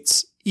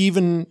permeates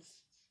even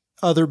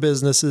other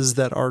businesses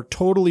that are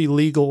totally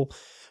legal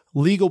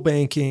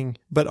banking,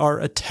 but are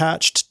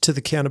attached to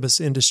the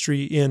cannabis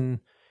industry in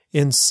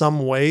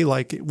some way,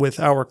 like with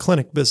our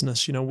clinic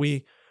business.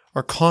 We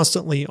are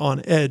constantly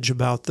on edge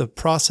about the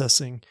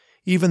processing,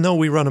 even though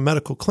we run a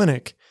medical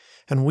clinic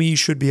and we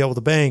should be able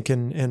to bank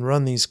and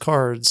run these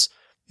cards.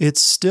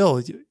 It's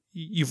still,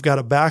 you've got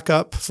a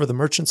backup for the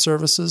merchant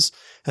services,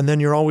 and then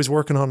you're always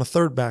working on a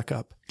third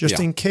backup just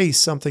in case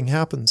something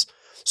happens.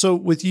 So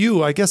with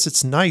you, I guess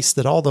it's nice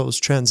that all those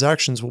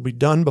transactions will be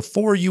done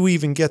before you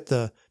even get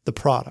the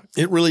product.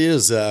 It really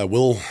is.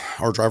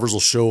 Our drivers will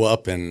show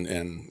up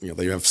and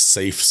they have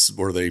safes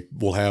where they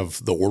will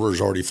have the orders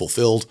already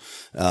fulfilled.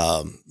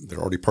 They're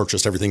already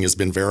purchased. Everything has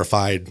been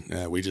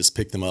verified. We just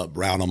pick them up,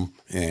 route them,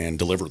 and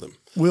deliver them.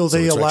 Will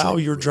they allow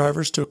your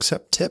drivers to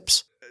accept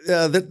tips?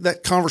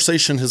 That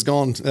conversation has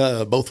gone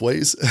both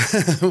ways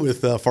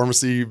with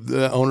pharmacy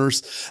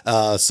owners.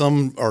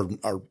 Some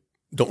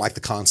don't like the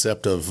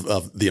concept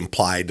of the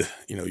implied,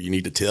 you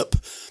need a tip.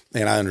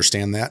 And I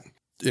understand that.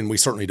 And we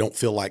certainly don't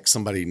feel like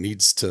somebody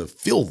needs to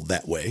feel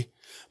that way.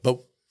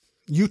 But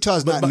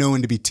Utah's not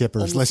known to be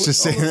tippers. Let's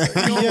just say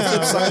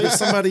that. If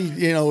somebody,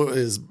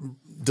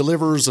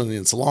 delivers and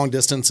it's a long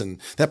distance and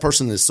that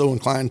person is so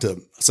inclined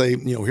to say,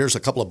 here's a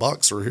couple of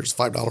bucks or here's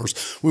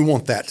 $5, we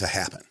want that to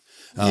happen.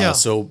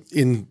 So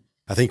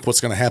I think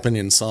what's going to happen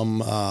in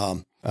some,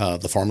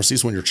 the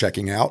pharmacies when you're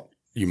checking out,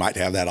 you might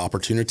have that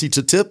opportunity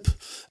to tip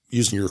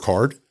using your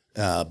card.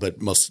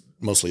 But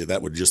mostly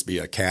that would just be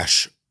a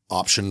cash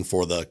option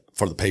for the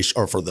patient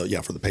or for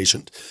the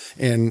patient,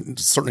 and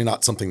certainly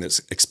not something that's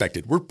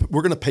expected. We're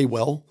going to pay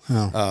well,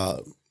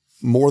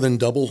 more than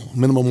double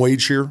minimum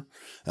wage here,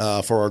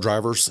 for our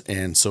drivers.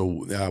 And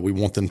so, we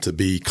want them to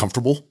be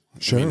comfortable.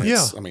 Sure.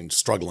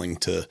 Struggling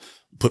to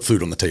put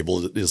food on the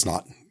table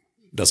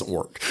doesn't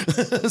work.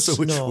 So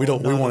we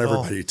want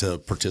everybody to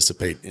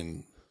participate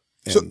in.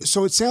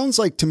 So it sounds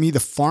like to me the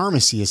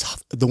pharmacy is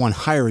the one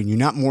hiring you,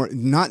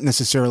 not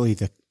necessarily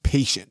the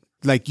patient.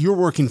 Like you're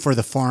working for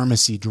the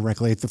pharmacy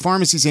directly. If the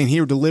pharmacy's saying,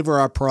 here,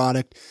 deliver our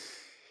product,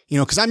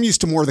 because I'm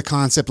used to more of the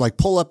concept, like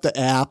pull up the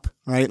app,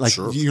 right? Like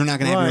you're not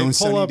going to have your own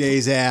Sunny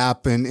Days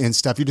app and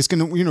stuff. You're just going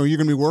to, you're going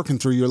to be working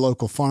through your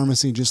local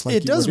pharmacy just like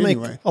it does make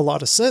a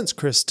lot of sense,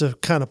 Chris, to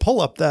kind of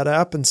pull up that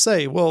app and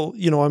say, well,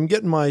 I'm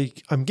getting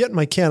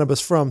my cannabis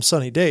from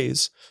Sunny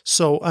Days.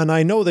 So, and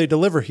I know they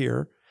deliver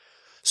here.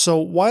 So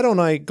why don't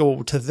I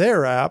go to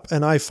their app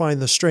and I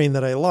find the strain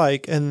that I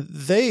like, and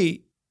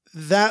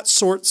that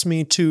sorts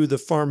me to the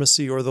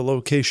pharmacy or the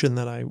location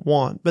that I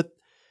want. But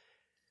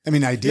I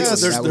mean, ideally,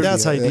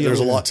 that's ideal. There's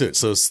a lot to it.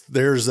 So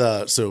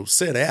so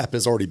said app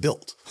is already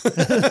built.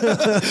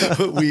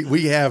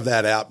 we have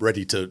that app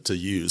ready to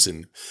use,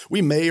 and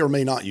we may or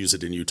may not use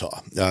it in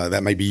Utah.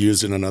 That may be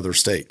used in another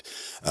state.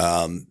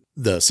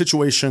 The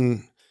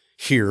situation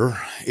here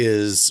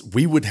is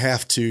we would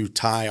have to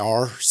tie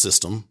our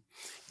system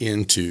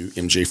into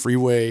MJ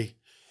Freeway,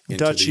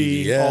 into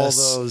Dutchie, the all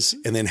EDS, those,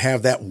 and then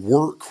have that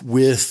work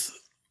with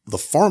the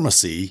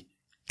pharmacy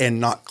and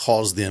not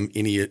cause them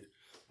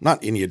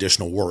not any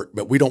additional work,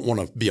 but we don't want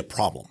to be a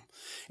problem.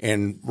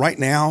 And right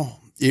now,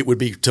 it would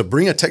be to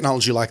bring a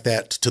technology like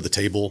that to the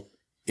table,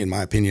 in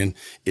my opinion,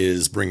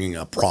 is bringing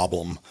a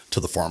problem to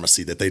the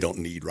pharmacy that they don't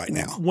need right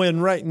now. When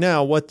right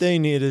now, what they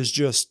need is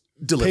just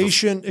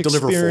patient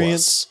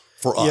experience.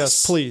 For us.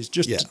 Yes, please.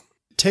 Just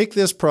take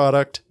this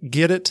product,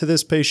 get it to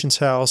this patient's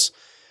house,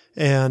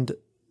 and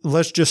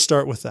let's just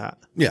start with that.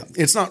 Yeah,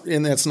 it's not,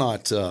 and that's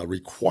not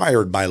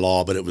required by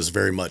law, but it was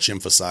very much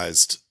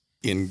emphasized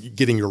in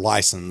getting your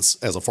license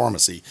as a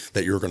pharmacy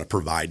that you're going to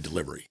provide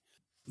delivery.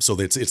 So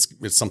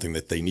it's something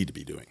that they need to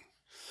be doing.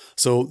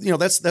 So,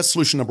 that's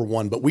solution number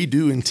one, but we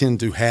do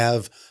intend to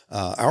have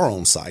our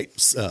own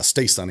site,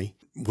 Stay Sunny,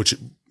 which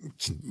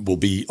will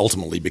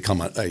ultimately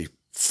become a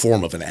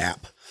form of an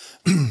app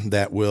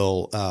that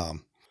will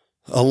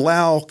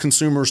allow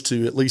consumers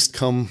to at least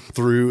come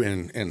through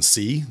and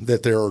see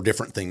that there are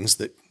different things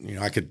that,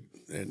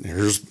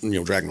 here's,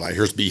 Dragonfly,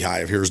 here's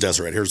Beehive, here's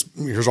Deseret,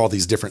 here's all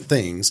these different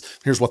things.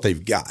 Here's what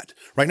they've got.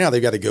 Right now,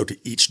 they've got to go to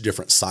each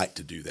different site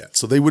to do that.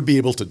 So they would be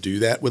able to do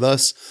that with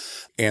us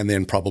and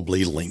then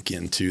probably link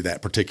into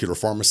that particular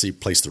pharmacy,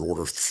 place their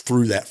order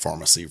through that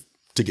pharmacy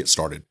to get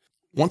started.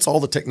 Once all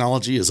the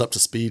technology is up to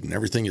speed and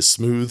everything is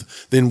smooth,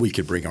 then we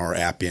could bring our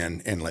app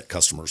in and let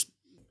customers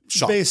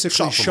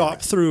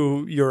shop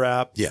through your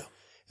app. Yeah.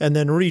 And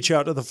then reach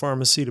out to the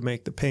pharmacy to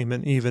make the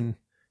payment even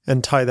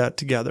and tie that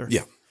together.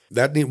 Yeah.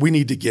 We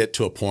need to get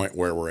to a point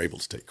where we're able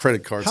to take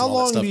credit cards. How and all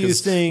long that stuff, do you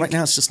think? Right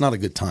now, it's just not a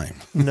good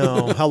time.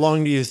 No. How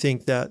long do you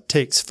think that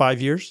takes?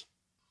 5 years?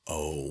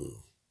 Oh,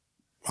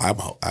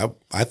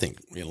 I think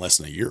in less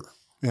than a year.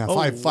 Yeah,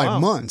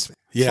 five months.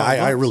 Yeah,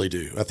 I really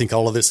do. I think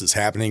all of this is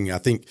happening. I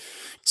think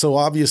so.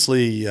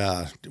 Obviously,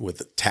 with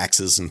the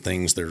taxes and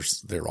things,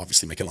 they're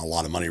obviously making a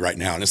lot of money right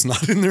now, and it's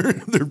not in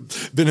their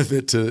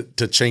benefit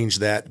to change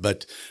that.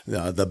 But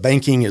the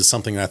banking is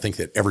something I think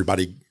that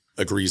everybody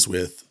agrees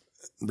with.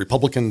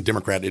 Republican,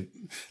 Democrat,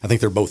 I think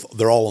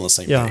they're all on the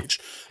same page.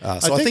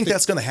 So I think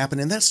that's going to happen,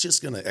 and that's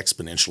just going to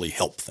exponentially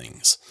help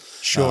things.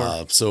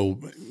 Sure. So,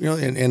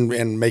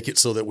 and make it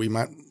so that we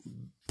might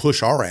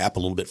push our app a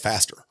little bit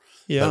faster.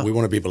 Yeah. But we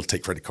want to be able to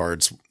take credit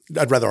cards.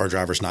 I'd rather our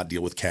drivers not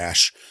deal with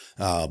cash,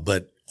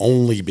 but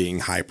only being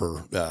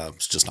hyper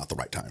is just not the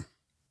right time.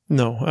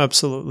 No,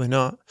 absolutely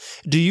not.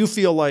 Do you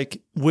feel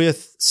like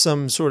with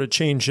some sort of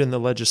change in the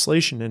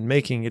legislation and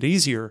making it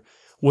easier,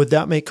 would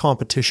that make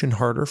competition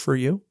harder for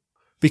you?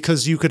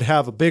 Because you could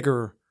have a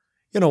bigger,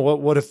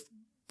 what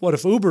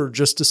if Uber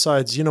just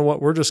decides,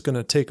 we're just going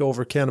to take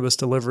over cannabis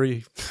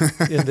delivery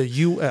in the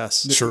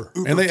U.S. Sure,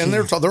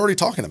 they're already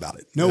talking about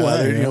it. No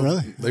way,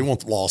 really. They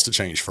want the laws to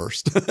change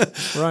first,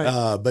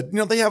 right? But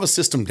they have a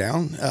system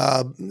down.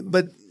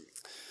 But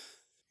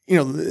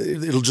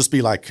it'll just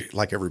be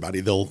like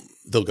everybody. They'll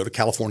go to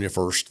California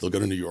first. They'll go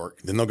to New York.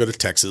 Then they'll go to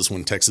Texas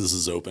when Texas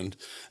is opened.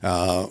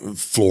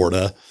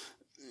 Florida.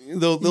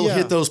 They'll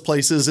hit those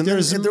places, and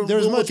there's they'll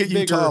look at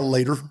Utah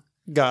later.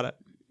 Got it.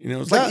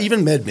 It's like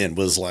even MedMen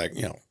was like,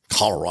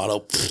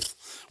 Colorado.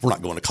 We're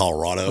not going to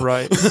Colorado.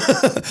 Right.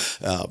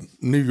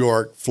 New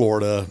York,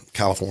 Florida,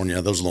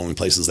 California. Those are the only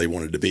places they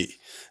wanted to be.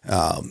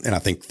 And I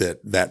think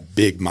that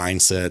big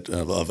mindset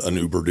of an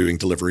Uber doing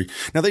delivery.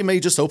 Now they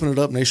may just open it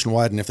up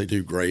nationwide, and if they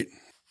do, great.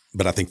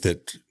 But I think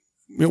that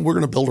we're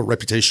going to build a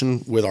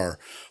reputation with our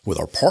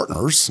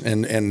partners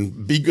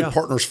and be good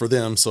partners for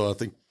them. So I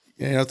think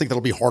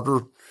that'll be harder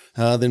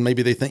than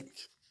maybe they think.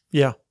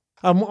 Yeah.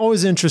 I'm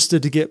always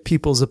interested to get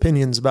people's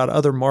opinions about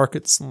other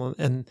markets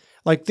and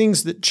like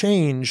things that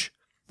change.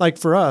 Like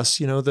for us,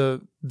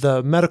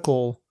 the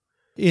medical,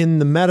 in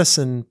the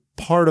medicine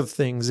part of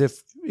things,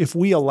 if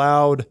we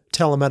allowed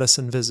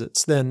telemedicine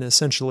visits, then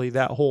essentially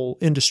that whole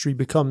industry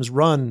becomes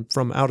run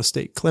from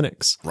out-of-state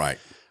clinics. Right.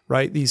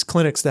 Right. These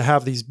clinics that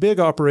have these big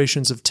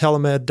operations of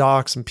telemed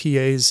docs and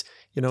PAs,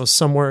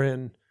 somewhere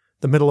in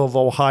the middle of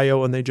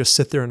Ohio, and they just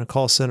sit there in a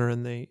call center,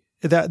 and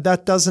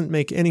that doesn't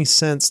make any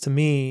sense to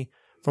me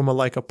from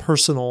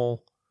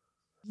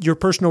your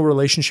personal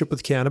relationship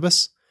with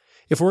cannabis.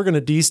 if we're going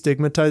to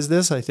destigmatize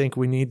this, I think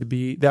we need to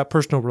be, that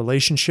personal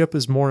relationship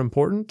is more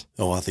important.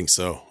 Oh, I think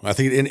so. I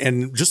think,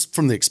 and just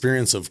from the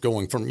experience of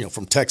going from,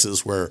 from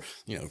Texas where,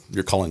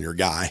 you're calling your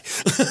guy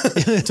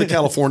to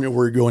California,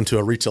 where you go into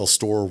a retail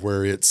store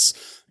where it's,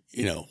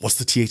 what's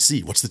the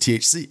THC? What's the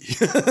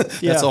THC?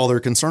 That's all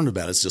they're concerned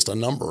about. It's just a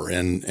number.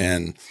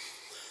 And,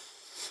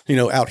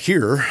 out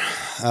here,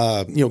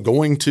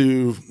 going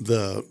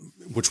to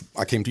which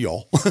I came to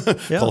y'all,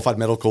 qualified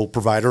medical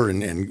provider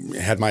and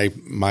had my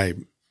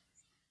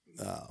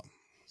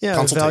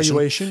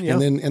evaluation. Yeah.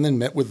 And then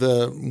met with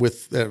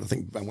I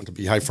think I went to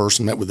Beehive first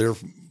and met with their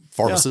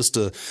pharmacist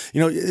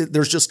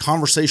there's just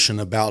conversation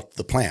about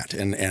the plant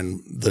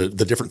and the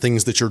different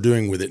things that you're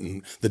doing with it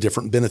and the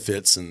different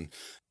benefits. And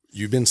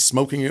you've been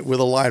smoking it with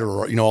a lighter,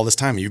 all this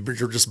time. You're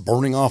just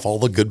burning off all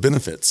the good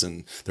benefits,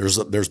 and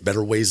there's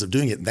better ways of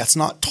doing it. And that's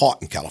not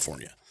taught in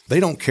California. They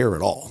don't care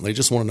at all. They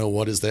just want to know,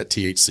 what is that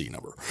THC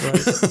number?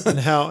 Right. And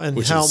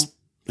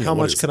how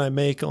much can I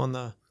make on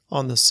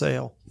the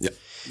sale? Yeah.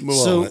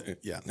 Well,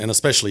 and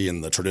especially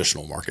in the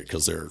traditional market,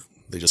 because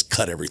they just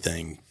cut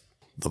everything,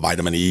 the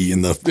vitamin E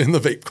in the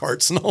vape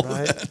carts and all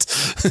of that.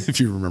 If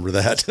you remember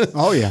that.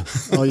 Oh yeah.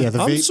 The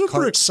I'm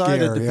super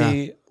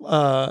excited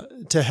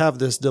to have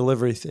this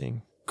delivery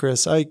thing,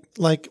 Chris. I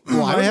like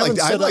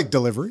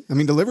delivery. I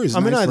mean, delivery is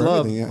nice for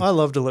everything. Yeah. I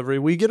love delivery.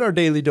 We get our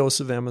daily dose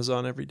of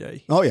Amazon every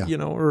day. Oh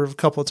yeah. Or a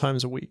couple of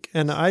times a week.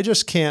 And I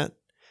just can't,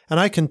 and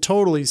I can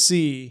totally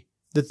see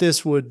that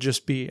this would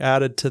just be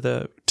added to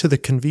the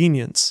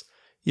convenience.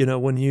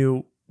 When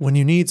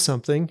you need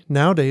something,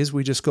 nowadays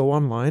we just go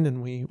online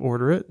and we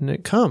order it and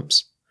it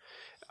comes.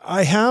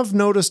 I have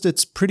noticed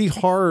it's pretty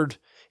hard.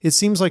 It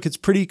seems like it's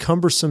pretty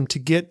cumbersome to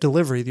get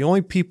delivery. The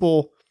only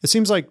people, it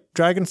seems like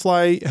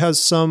Dragonfly has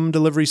some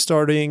delivery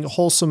starting.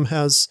 Wholesome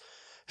has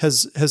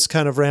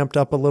kind of ramped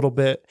up a little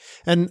bit.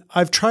 And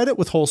I've tried it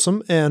with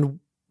Wholesome, and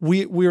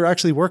we're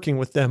actually working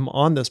with them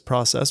on this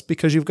process,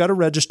 because you've got to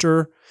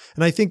register.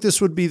 And I think this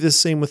would be the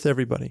same with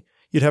everybody.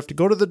 You'd have to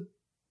go to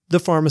the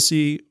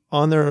pharmacy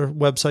on their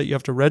website. You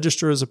have to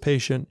register as a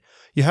patient.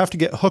 You have to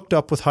get hooked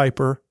up with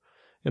Hyper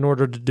in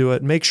order to do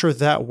it. Make sure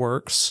that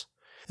works.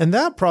 And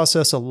that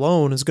process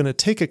alone is going to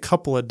take a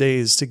couple of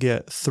days to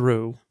get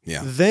through.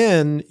 Yeah.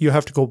 Then you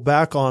have to go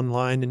back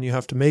online and you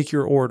have to make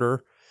your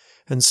order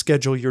and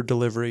schedule your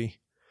delivery.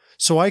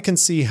 So I can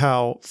see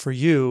how for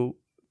you,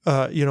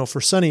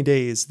 for Sunny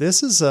Days,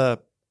 this is a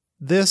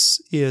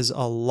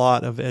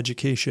lot of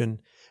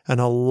education and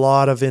a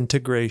lot of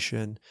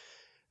integration,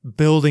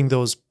 building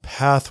those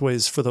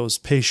pathways for those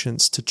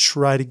patients to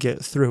try to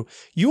get through.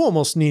 You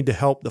almost need to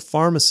help the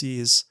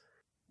pharmacies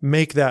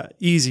make that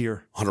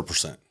easier.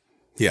 100%.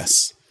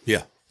 Yes.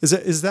 Yeah.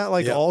 Is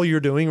that all you're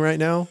doing right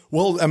now?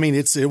 Well, I mean,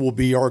 it will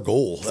be our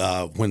goal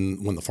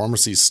when the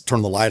pharmacies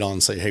turn the light on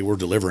and say, "Hey, we're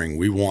delivering."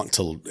 We want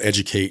to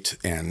educate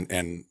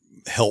and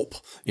help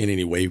in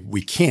any way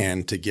we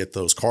can to get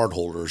those card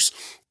holders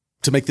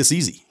to make this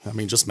easy. I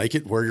mean, just make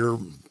it where you're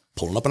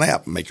pulling up an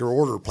app, make your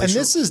order. And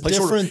this is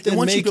different than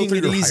making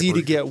it easy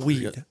to get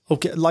weed. Yeah.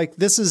 Okay, like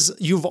this is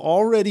you're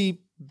already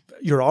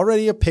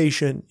a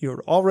patient.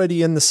 You're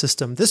already in the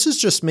system. This is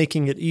just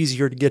making it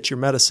easier to get your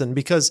medicine,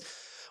 because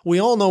we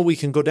all know we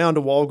can go down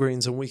to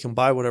Walgreens and we can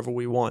buy whatever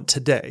we want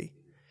today.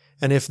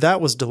 And if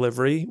that was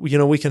delivery, we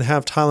can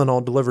have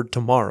Tylenol delivered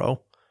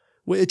tomorrow.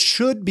 It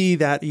should be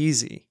that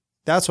easy.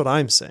 That's what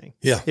I'm saying.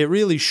 Yeah. It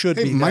really should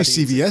be. My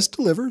CVS easy.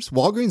 Delivers.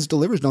 Walgreens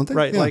delivers, don't they?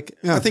 Right.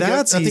 Yeah. I think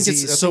that's easy.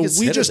 So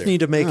we just need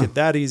to make it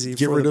that easy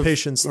for the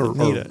patients that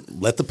need it.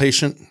 Let the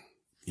patient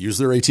use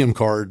their ATM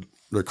card,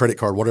 their credit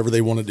card, whatever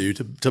they want to do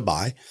to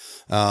buy.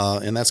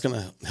 And that's going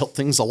to help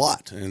things a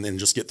lot. And then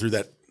just get through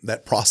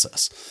that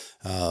process.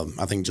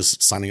 I think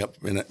just signing up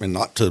and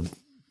not to,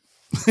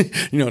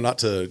 not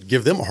to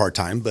give them a hard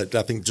time, but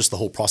I think just the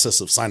whole process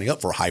of signing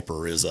up for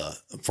Hyper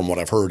from what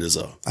I've heard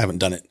I haven't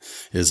done it,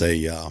 is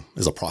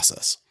a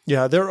process.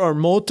 Yeah. There are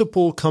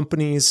multiple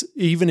companies,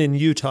 even in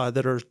Utah,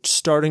 that are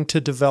starting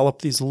to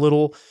develop these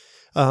little,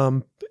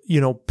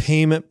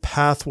 payment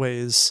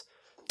pathways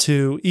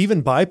to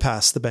even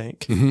bypass the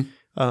bank. Mm-hmm.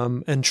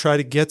 And try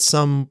to get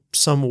some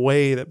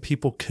way that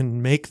people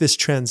can make this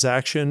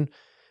transaction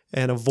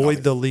and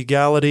avoid the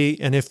legality.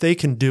 And if they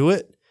can do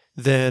it,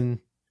 then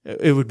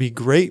it would be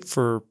great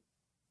for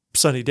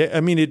Sunny Day. I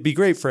mean, it'd be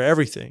great for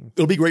everything.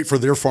 It'll be great for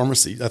their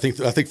pharmacy. I think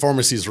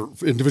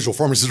individual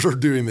pharmacies are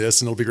doing this,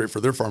 and it'll be great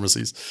for their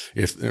pharmacies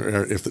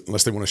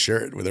unless they want to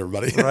share it with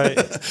everybody. Right.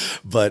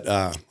 But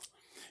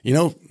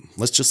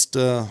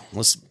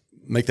let's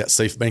make that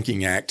Safe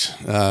Banking Act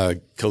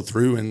go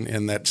through,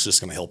 and that's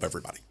just going to help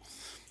everybody.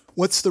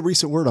 What's the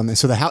recent word on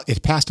this? So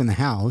it passed in the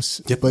House,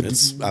 but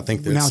I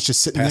think now it's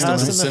just sitting in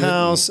the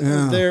House.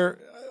 Yeah.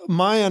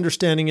 My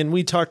understanding, and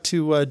we talked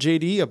to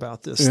JD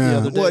about this the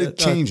other day. Well, it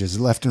changes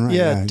left and right.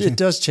 Yeah, it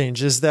does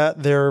change. Is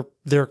that they're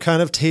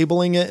kind of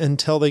tabling it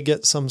until they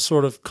get some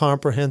sort of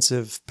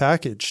comprehensive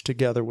package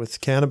together with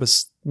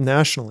cannabis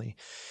nationally.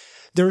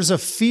 There's a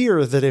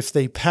fear that if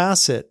they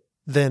pass it,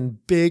 then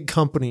big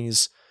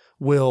companies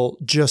will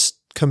just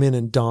come in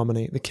and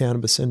dominate the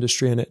cannabis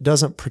industry, and it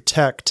doesn't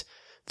protect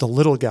the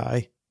little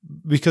guy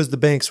because the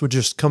banks would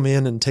just come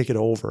in and take it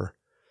over.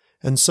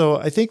 And so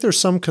I think there's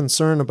some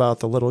concern about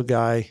the little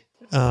guy.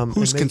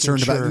 Who's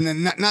concerned about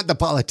it? Not the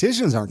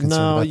politicians aren't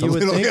concerned about the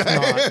little guy. No, you would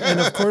think not. And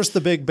of course, the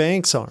big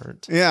banks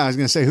aren't. Yeah, I was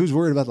going to say, who's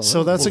worried about the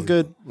little guy? So that's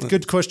a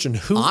good question.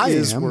 Who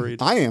is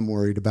worried? I am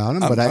worried about him,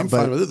 but I'm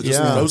fine with it.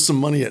 Just throw some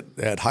money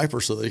at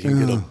Hyper so they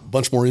can get a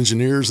bunch more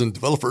engineers and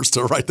developers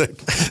to write that,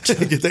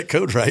 get that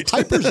code right.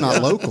 Hyper's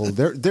not local.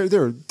 They're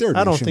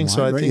I don't think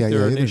so. I think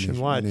they're they're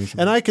nationwide.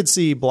 And I could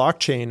see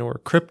blockchain or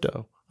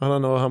crypto. I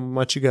don't know how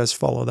much you guys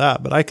follow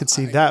that, but I could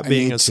see that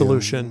being a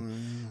solution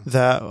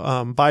that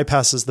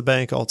bypasses the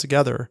bank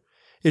altogether.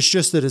 It's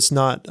just that it's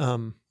not,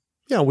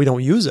 we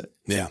don't use it.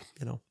 Yeah.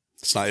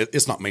 It's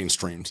not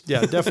mainstreamed.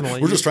 Yeah,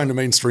 definitely. We're just trying to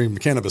mainstream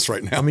cannabis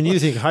right now. I mean, you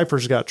think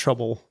Hyper's got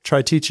trouble.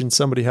 Try teaching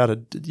somebody how to,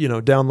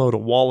 download a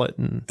wallet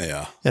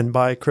and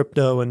buy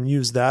crypto and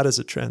use that as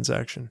a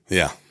transaction.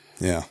 Yeah.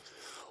 Yeah.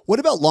 What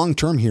about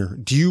long-term here?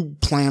 Do you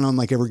plan on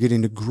ever get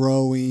into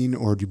growing,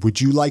 or would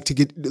you like to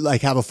get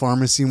have a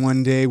pharmacy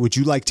one day? Would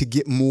you like to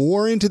get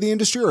more into the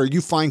industry, or are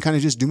you fine kind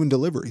of just doing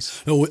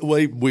deliveries? No,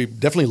 we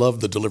definitely love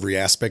the delivery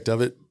aspect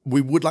of it.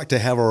 We would like to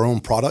have our own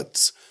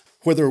products,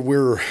 whether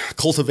we're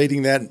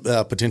cultivating that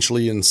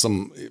potentially in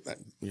some,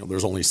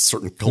 there's only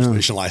certain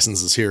cultivation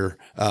licenses here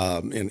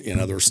in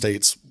other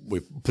states.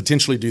 We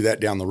potentially do that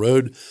down the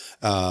road,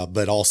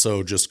 but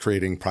also just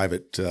creating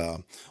private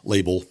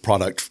label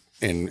product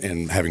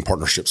and having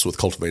partnerships with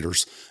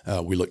cultivators.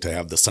 We look to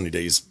have the Sunny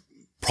Days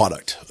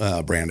product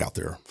brand out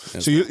there.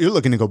 So you're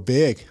looking to go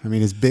big. I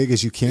mean, as big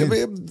as you can.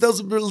 Yeah,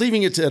 we're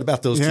leaving it at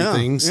about those two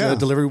things.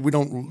 Delivery. We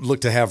don't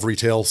look to have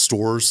retail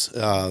stores.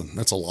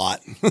 That's a lot,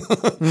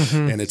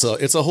 and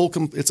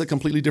it's a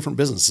completely different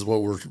business. Is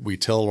what we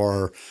tell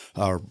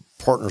our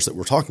partners that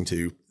we're talking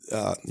to.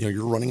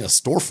 You're running a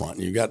storefront.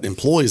 You got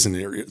employees in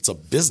there. It's a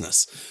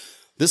business.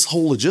 This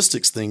whole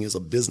logistics thing is a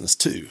business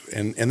too.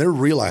 And they're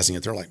realizing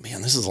it. They're like,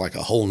 man, this is like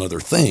a whole nother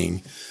thing.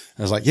 And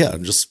I was like, yeah,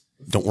 just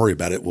don't worry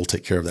about it. We'll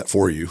take care of that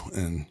for you.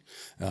 And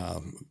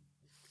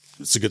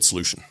it's a good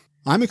solution.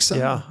 I'm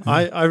excited. Yeah.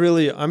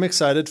 I'm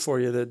excited for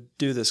you to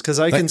do this because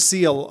I can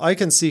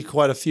see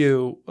quite a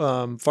few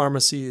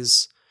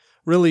pharmacies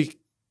really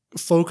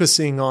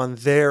focusing on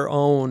their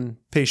own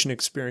patient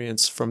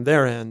experience from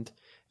their end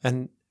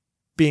and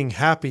being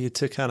happy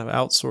to kind of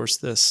outsource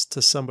this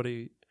to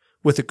somebody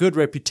with a good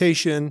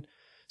reputation,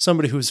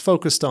 somebody who's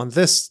focused on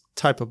this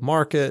type of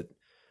market.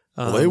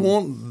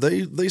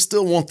 They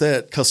still want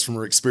that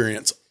customer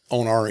experience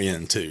on our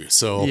end too.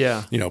 So,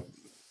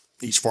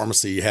 each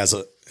pharmacy has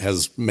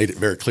made it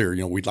very clear,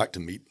 we'd like to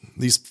meet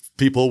these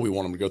people. We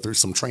want them to go through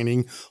some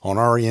training on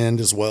our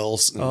end as well.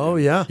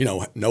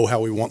 Know how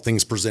we want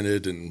things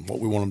presented and what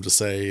we want them to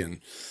say.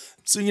 And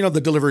so,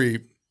 the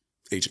delivery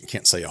agent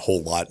can't say a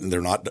whole lot, and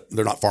they're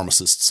not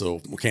pharmacists.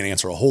 So we can't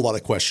answer a whole lot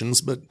of questions,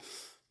 but,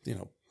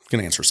 can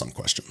answer some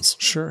questions.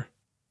 Sure.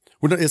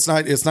 It's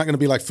not going to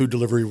be like food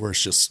delivery where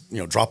it's just,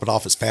 drop it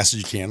off as fast as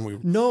you can. We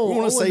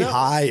want to say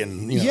hi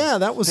and,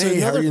 that was hey,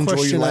 another how do you enjoy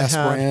question your last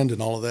I had. brand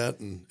and all of that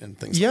and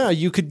things. Yeah. Like that.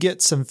 You could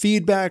get some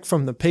feedback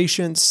from the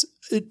patients.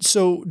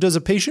 So does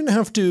a patient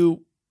have to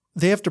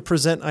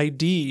present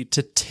ID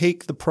to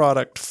take the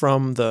product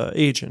from the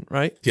agent,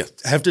 right? Yeah.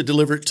 Have to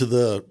deliver it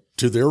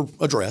to their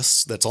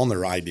address that's on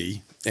their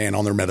ID and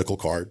on their medical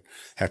card.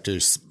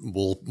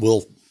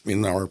 We'll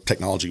in our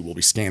technology, we'll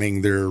be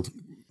scanning their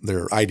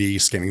ID,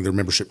 scanning their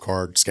membership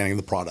card, scanning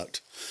the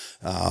product.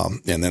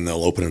 And then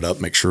they'll open it up,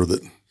 make sure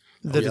that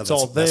it's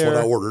all there. That's what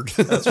I ordered.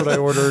 That's what I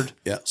ordered.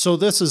 Yeah. So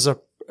this is a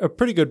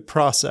pretty good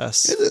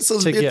process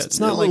to get. It's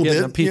not like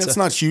getting a pizza. Yeah, it's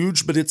not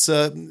huge, but it's,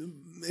 and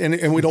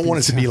we don't want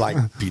it to be like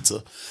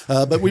pizza.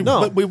 But we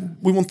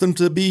want them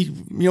to be,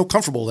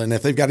 comfortable. And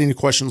if they've got any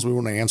questions, we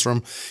want to answer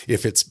them.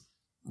 If it's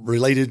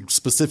related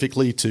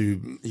specifically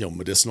to,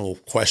 medicinal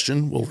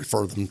question, we'll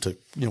refer them to,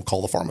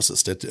 call the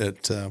pharmacist at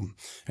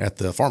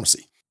the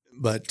pharmacy.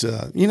 But,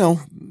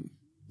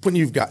 when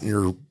you've gotten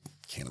your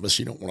cannabis,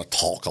 you don't want to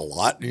talk a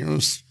lot,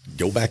 just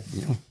go back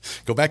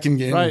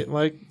and right.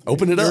 Like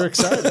open it up. You're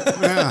excited.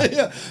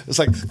 Yeah. It's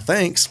like,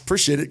 thanks.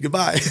 Appreciate it.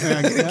 Goodbye.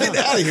 Get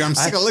out of here. I'm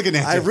sick of looking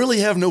at you. I really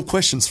have no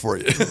questions for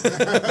you.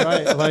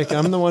 Right. Like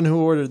I'm the one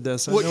who ordered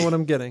this. I know what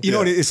I'm getting. You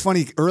know, it's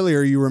funny.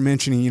 Earlier you were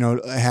mentioning,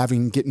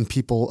 getting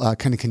people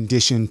kind of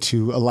conditioned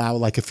to allow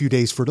like a few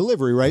days for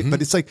delivery, right? Mm-hmm.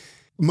 But it's like,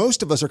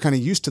 most of us are kind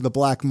of used to the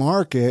black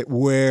market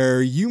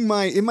where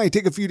it might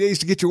take a few days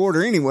to get your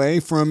order anyway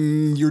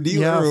from your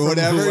dealer or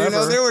whatever.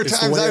 There were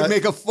times I would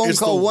make a phone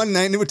call one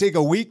night and it would take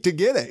a week to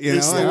get it.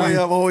 It's the way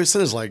I've always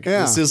said is like,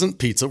 this isn't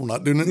pizza. We're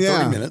not doing it in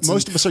 30 minutes.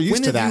 Most of us are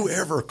used to that. When have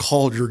you ever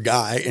called your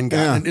guy and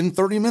got it in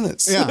 30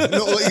 minutes? Yeah.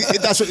 No,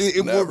 that's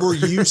we're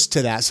used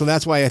to that. So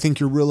that's why I think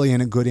you're really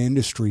in a good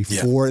industry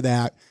for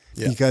that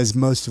because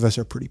most of us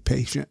are pretty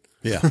patient.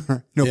 Yeah.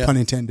 No pun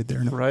intended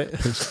there. No. Right.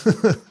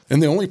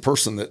 And the only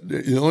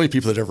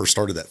people that ever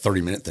started that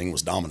 30-minute thing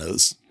was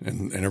Domino's.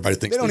 And everybody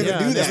thinks they don't even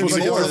do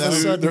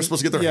that. They're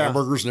supposed to get their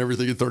hamburgers and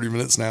everything in 30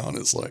 minutes now. And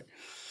it's like,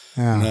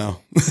 no.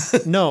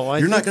 No.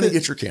 You're not going to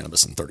get your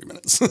cannabis in 30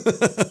 minutes.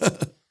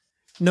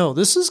 No,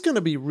 this is going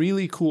to be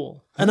really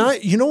cool. And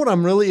you know what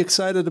I'm really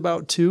excited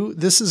about too?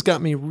 This has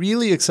got me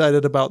really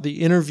excited about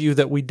the interview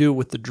that we do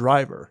with the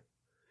driver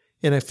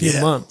in a few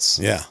months.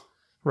 Yeah.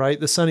 Right?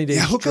 The Sunny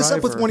Days hook driver. us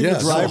up with one of your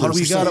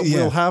drivers.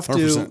 We'll have to,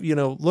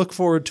 100%. look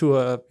forward to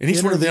a And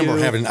each one of them are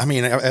interview.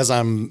 having, as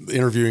I'm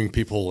interviewing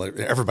people,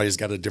 everybody's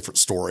got a different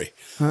story.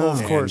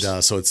 Of course.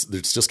 And so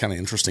it's just kind of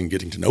interesting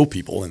getting to know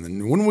people. And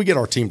then when we get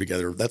our team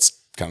together, that's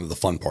kind of the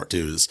fun part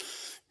too, is,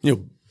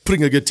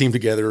 putting a good team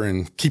together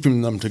and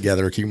keeping them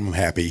together, keeping them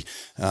happy,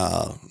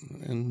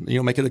 and,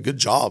 make it a good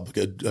job,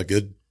 a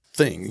good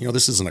thing.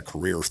 This isn't a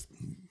career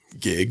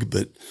gig,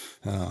 but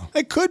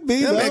it could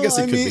be. I guess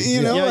it could be.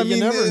 You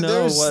never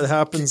know what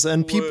happens.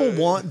 And people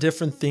want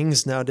different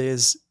things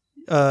nowadays,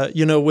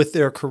 with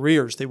their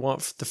careers. They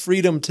want the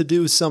freedom to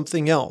do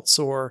something else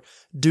or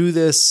do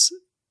this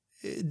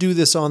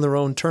on their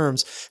own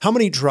terms. How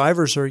many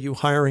drivers are you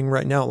hiring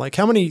right now? Like,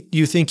 how many do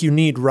you think you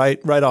need right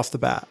off the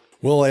bat?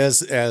 Well, as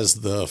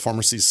the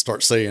pharmacies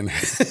start saying,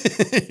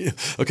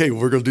 okay,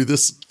 we're going to do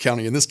this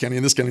county and this county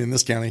and this county and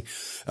this county,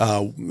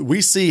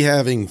 we see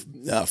having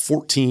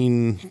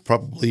 14,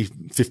 probably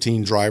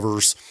 15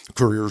 couriers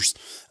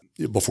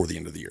before the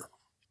end of the year.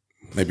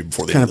 Maybe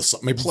before the end of the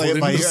summer. Maybe before the end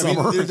of the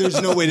summer. There's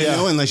no way to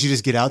know unless you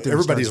just get out there.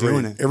 Everybody's and start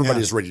ready. doing it.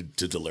 Everybody's ready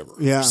to deliver.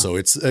 Yeah. So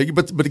it's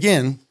but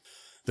again,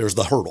 there's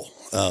the hurdle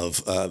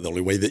of the only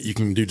way that you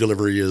can do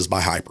delivery is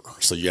by hyper.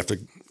 So you have to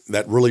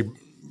that really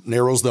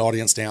narrows the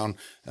audience down.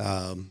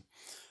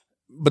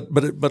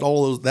 But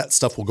all of that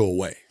stuff will go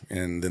away,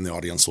 and then the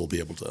audience will be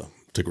able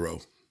to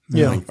grow.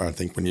 Yeah. I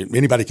think when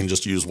anybody can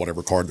just use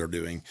whatever card they're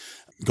doing,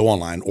 go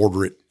online,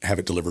 order it, have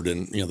it delivered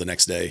in the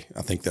next day.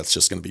 I think that's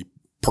just going to be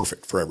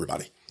perfect for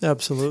everybody.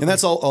 Absolutely. And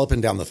that's all up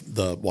and down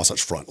the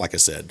Wasatch Front. Like I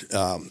said,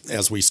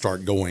 as we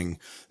start going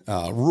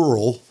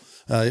rural,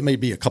 it may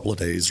be a couple of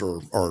days,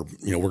 or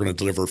we're going to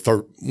deliver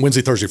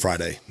Wednesday, Thursday,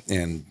 Friday,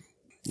 and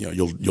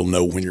you'll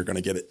know when you're going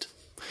to get it.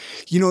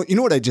 You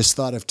know what I just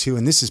thought of too,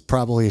 and this is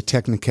probably a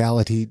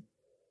technicality.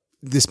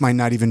 This might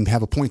not even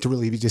have a point to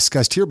really be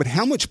discussed here, but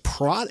how much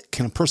product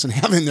can a person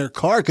have in their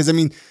car? Because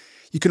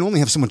you can only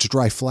have so much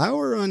dry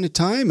flour on a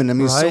time,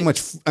 and so much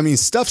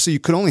stuff. So you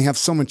could only have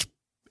so much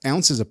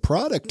ounces of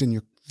product in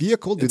your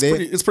vehicle.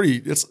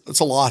 It's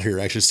a lot here.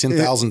 Actually, it's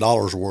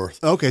 $10,000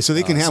 worth. Okay, so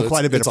they can have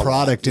quite a bit of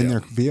product in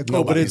their vehicle.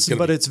 No, but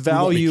it's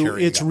value.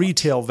 It's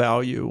retail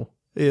value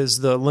is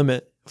the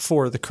limit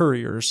for the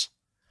couriers.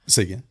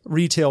 Say again.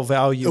 Retail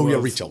value. Oh, yeah,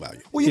 retail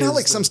value. Well,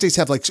 like some states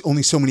have like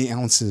only so many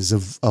ounces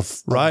of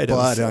bud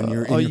on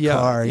your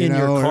car. In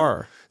your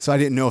car. So I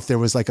didn't know if there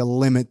was like a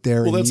limit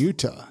there in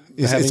Utah.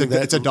 It's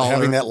 $1.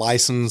 Having that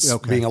license,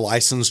 being a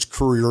licensed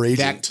courier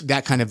agent,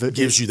 that kind of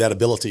gives you that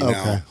ability.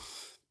 Now,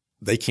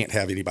 they can't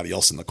have anybody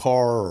else in the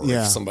car, or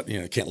if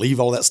somebody can't leave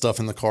all that stuff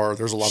in the car.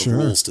 There's a lot of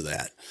rules to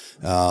that.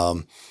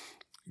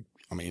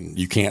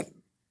 You can't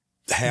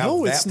have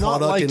that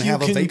product and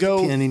have a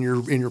vape pen in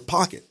your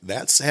pocket.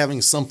 That's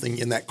having something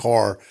in that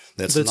car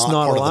that's not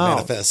part allowed. of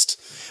the manifest.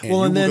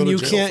 And then you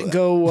can't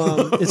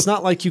go. It's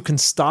not like you can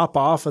stop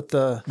off at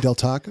the Del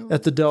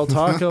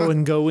Taco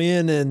and go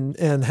in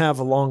and have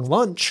a long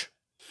lunch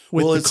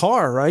with the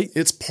car, right?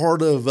 It's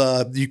part of.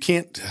 You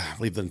can't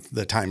leave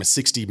the time is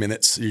 60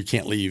 minutes. You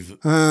can't leave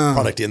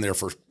product in there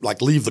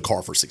leave the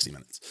car for 60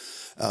 minutes.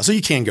 So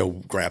you can go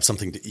grab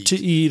something to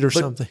eat or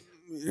something.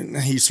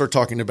 You start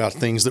talking about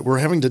things that we're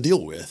having to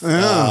deal with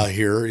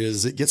here.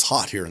 Is it gets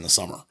hot here in the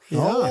summer?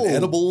 And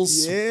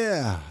edibles.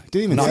 Yeah,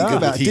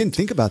 didn't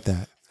think about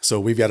that. So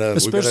we've got to,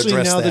 especially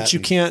now that you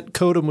can't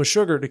coat them with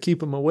sugar to keep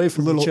them away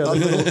from each other.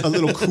 A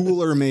little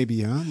cooler,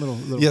 maybe, huh?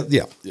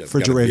 Yeah.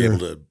 Refrigerator.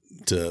 Be able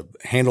to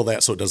handle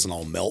that so it doesn't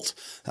all melt.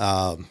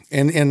 And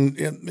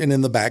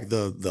in the back,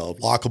 the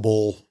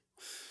lockable.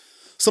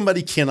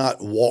 Somebody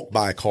cannot walk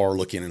by a car,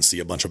 look in, and see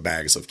a bunch of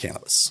bags of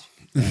cannabis.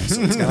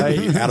 So it's got to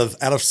be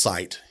out of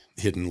sight,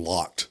 hidden,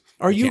 locked.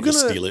 Are you going to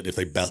steal it if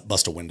they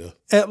bust a window?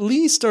 At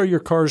least are your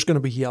cars going to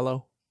be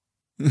yellow?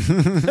 He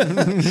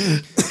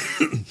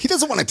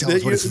doesn't want to tell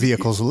us what his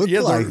vehicles look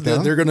like.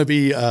 They're going to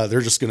be.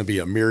 They're just going to be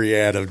a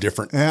myriad of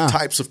different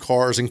types of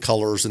cars and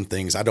colors and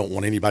things. I don't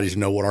want anybody to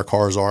know what our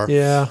cars are.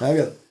 Yeah, I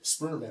got a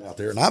Sprinter Man out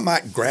there, and I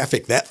might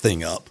graphic that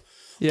thing up.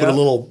 Yeah. Put a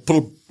little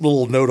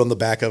note on the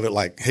back of it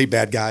like, "Hey,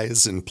 bad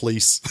guys and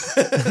police,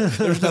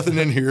 there's nothing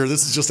in here.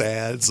 This is just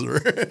ads, or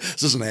it's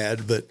just an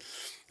ad." But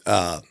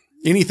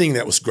anything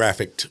that was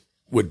graphicked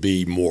would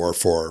be more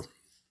for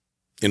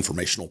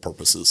informational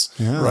purposes,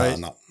 right?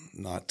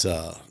 Not.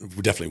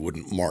 We definitely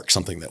wouldn't mark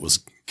something that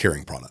was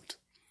carrying product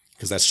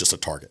because that's just a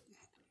target.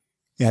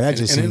 Yeah, that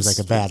just seems like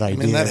a bad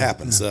idea. That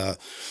happens.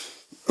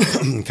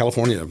 In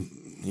California,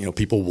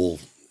 people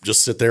will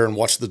just sit there and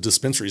watch the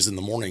dispensaries in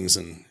the mornings,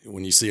 and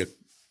when you see a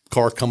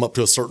car come up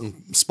to a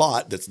certain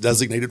spot that's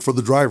designated for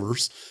the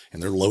drivers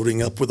and they're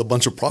loading up with a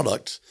bunch of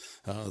product,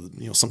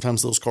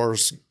 sometimes those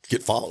cars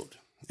get followed.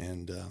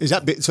 And is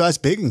that big? So that's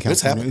big in California.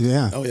 It's happened.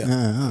 Yeah. Oh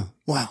yeah.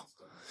 Wow.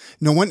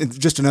 No one.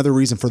 Just another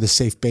reason for the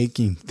safe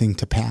baking thing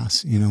to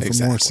pass.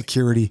 For more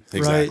security.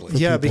 Exactly. Right.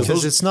 Yeah,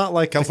 because it's not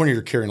like California.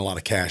 You're carrying a lot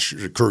of cash.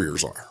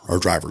 Couriers are, or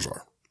drivers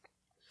are.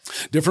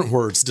 Different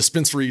words: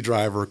 dispensary,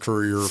 driver,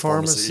 courier,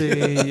 pharmacy.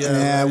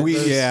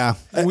 Yeah,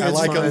 I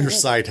like on your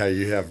site how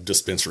you have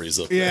dispensaries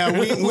up there. Yeah,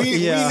 we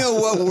know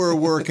what we're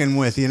working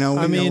with. You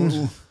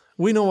know,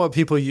 we know what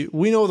people use.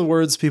 We know the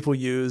words people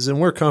use, and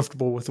we're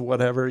comfortable with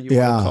whatever you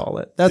want to call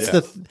it. That's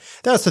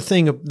the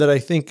thing that I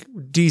think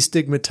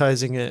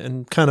destigmatizing it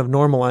and kind of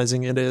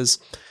normalizing it is.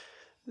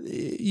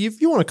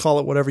 If you want to call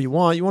it whatever you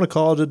want to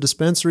call it a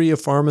dispensary, a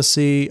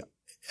pharmacy.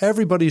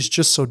 Everybody's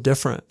just so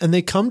different, and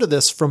they come to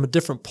this from a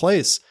different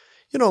place.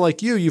 You know,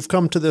 like you've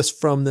come to this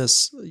from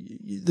this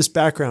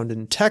background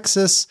in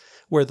Texas,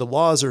 where the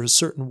laws are a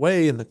certain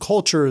way and the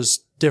culture is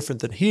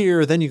different than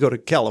here. Then you go to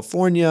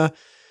California,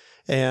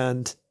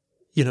 and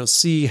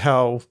see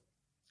how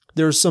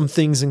there's some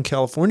things in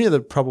California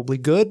that are probably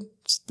good,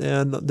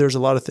 and there's a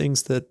lot of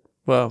things that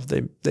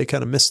they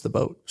kind of missed the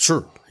boat.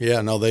 Sure,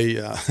 yeah, no,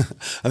 they. I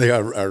think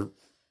I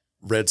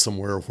read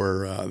somewhere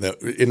where and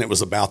it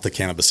was about the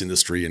cannabis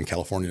industry in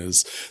California,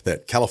 is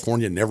that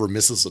California never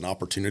misses an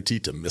opportunity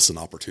to miss an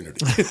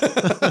opportunity.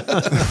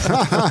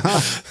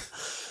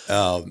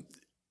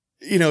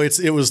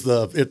 It was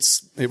the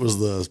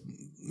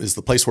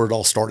place where it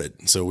all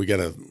started. So we got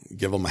to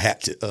give them a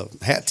hat tip.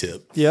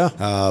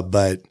 Yeah.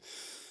 But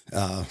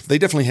they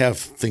definitely have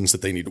things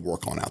that they need to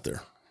work on out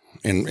there.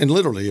 And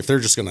literally, if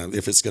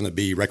it's gonna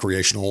be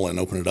recreational and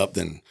open it up,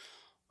 then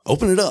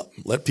open it up.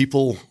 Let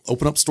people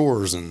open up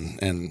stores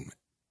and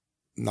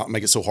not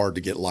make it so hard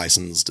to get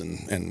licensed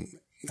and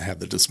have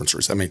the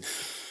dispensaries. I mean,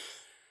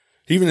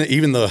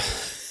 even the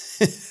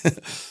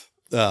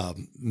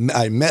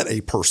I met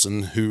a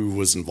person who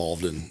was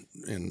involved in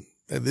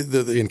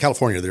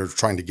California. They're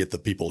trying to get the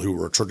people who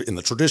were in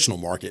the traditional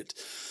market.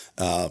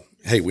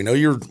 Hey, we know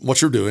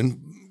what you're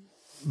doing.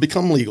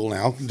 Become legal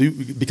now.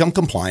 Become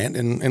compliant,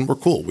 and we're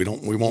cool. We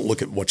won't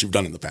look at what you've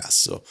done in the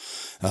past. So,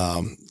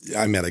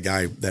 I met a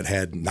guy that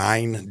had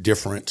 9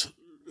 different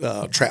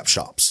trap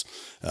shops.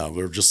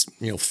 They're just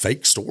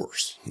fake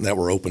stores that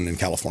were open in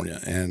California,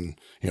 and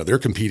they're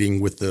competing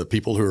with the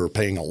people who are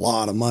paying a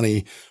lot of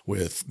money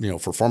with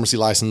for pharmacy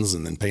license,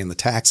 and then paying the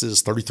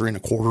taxes,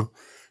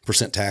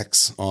 33.25%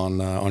 tax on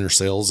your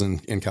sales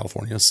in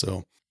California.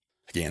 So.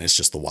 Again, it's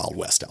just the Wild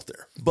West out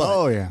there.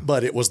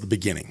 But it was the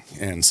beginning.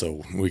 And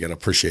so we got to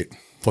appreciate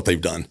what they've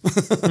done.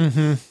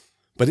 Mm-hmm.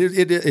 But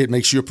it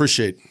makes you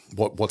appreciate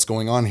what's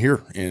going on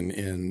here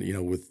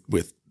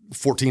with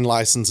 14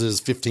 licenses,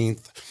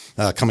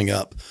 15th coming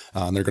up.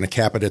 And they're going to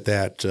cap it at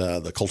that.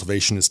 The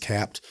cultivation is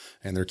capped,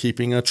 and they're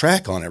keeping a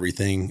track on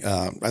everything.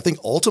 I think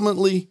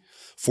ultimately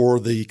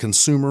for the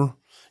consumer,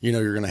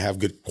 you're going to have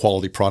good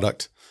quality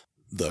product.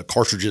 The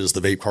cartridges, the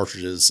vape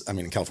cartridges. I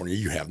mean, in California,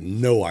 you have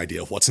no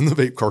idea what's in the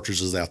vape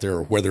cartridges out there,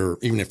 or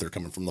even if they're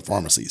coming from the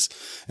pharmacies.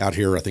 Out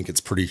here, I think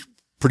it's pretty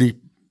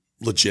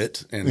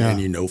legit, and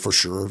for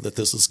sure that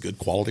this is good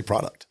quality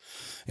product.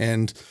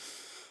 And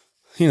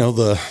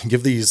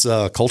give these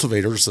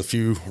cultivators a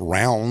few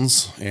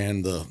rounds,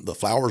 and the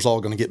flower's all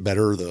going to get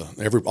better.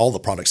 All the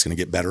product's going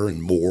to get better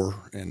and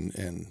more,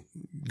 and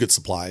good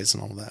supplies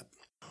and all of that.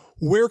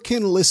 Where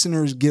can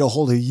listeners get a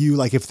hold of you?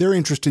 Like if they're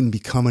interested in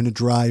becoming a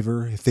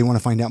driver, if they want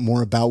to find out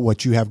more about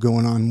what you have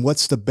going on,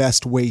 what's the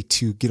best way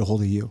to get a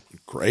hold of you?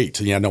 Great.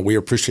 Yeah, no, we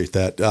appreciate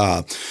that.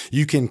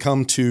 You can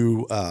come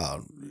to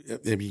our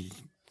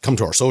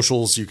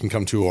socials. You can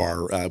come to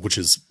our, which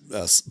is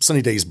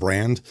Sunny Days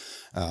brand,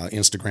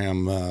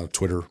 Instagram,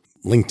 Twitter,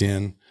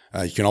 LinkedIn.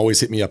 You can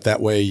always hit me up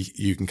that way.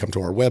 You can come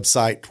to our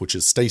website, which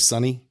is Stay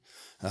Sunny.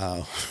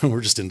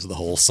 We're just into the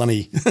whole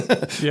sunny,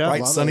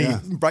 bright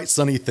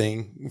sunny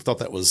thing. We thought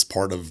that was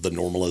part of the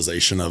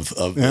normalization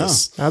of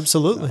this.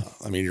 Absolutely.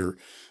 I mean, you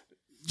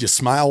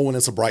smile when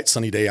it's a bright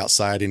sunny day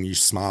outside, and you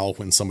smile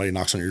when somebody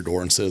knocks on your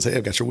door and says, "Hey,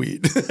 I've got your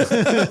weed."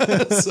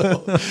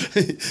 So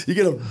you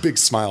get a big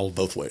smile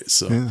both ways.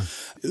 So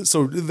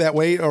that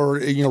way, or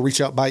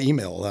reach out by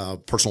email.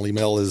 Personal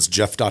email is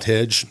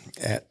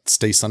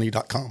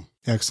jeff.hedge@staysunny.com.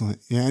 Excellent.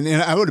 Yeah.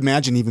 And I would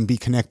imagine even be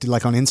connected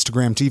like on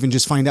Instagram to even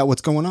just find out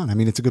what's going on. I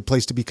mean, it's a good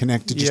place to be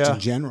connected just in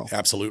general.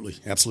 Absolutely.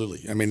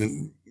 Absolutely. I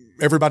mean,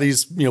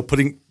 everybody's,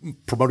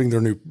 promoting their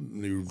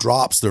new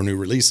drops, their new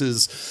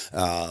releases,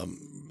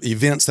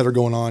 events that are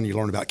going on. You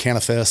learn about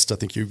CannaFest. I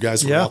think you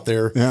guys were out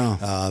there.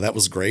 Yeah. That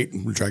was great.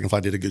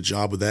 Dragonfly did a good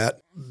job with that.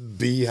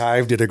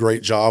 Beehive did a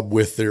great job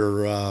with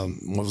their,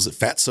 what was it?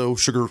 Fatso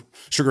Sugar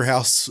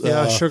House.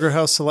 Sugar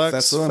House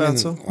Selects.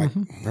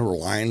 Fatso. There were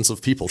lines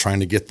of people trying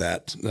to get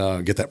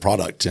that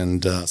product.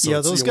 And, those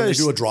guys when they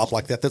do a drop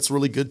like that, that's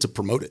really good to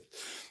promote it.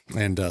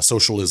 And,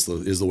 social is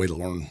the way to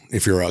learn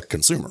if you're a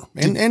consumer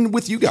and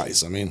with you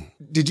guys. I mean,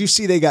 did you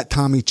see they got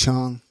Tommy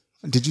Chong?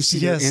 Did you see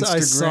their Instagram? Yes, I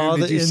saw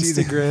the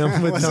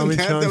Instagram with Tommy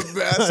Chong. Wasn't that the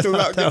best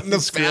about getting the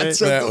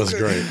Fatso? That was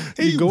great.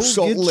 Hey, go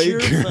Salt get Lake.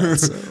 your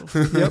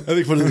Fatso. Yep. I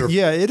think one of their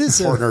it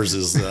is partners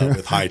is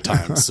with High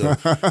Times. So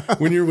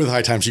when you're with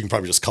High Times, you can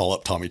probably just call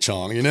up Tommy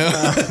Chong,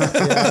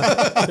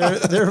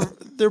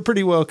 They're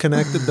pretty well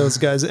connected, those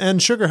guys.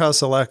 And Sugar House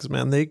Selects,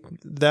 man,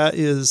 that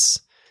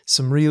is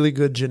some really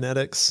good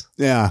genetics.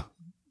 Yeah.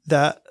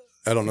 That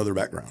I don't know their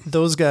background.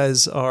 Those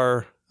guys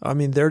are, I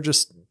mean, they're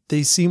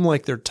they seem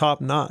like they're top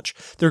notch.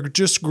 They're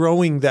just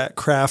growing that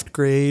craft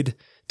grade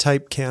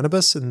type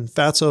cannabis, and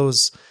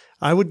Fatso's,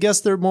 I would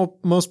guess, their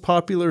most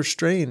popular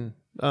strain.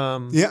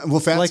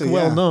 Fatso, like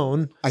well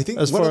known. I think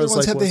as what far other as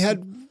ones like have they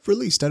had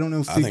released? I don't know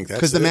if I think that's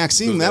because the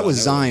Maxine, that was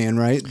Zion,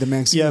 right? The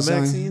Maxine,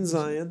 Maxine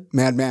Zion,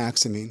 Mad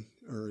Max. I mean,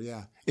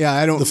 I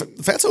don't. The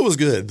Fatso was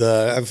good.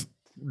 I've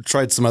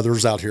tried some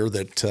others out here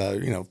that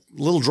a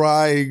little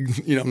dry.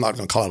 I'm not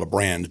going to call it a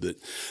brand, but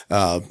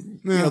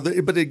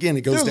but again,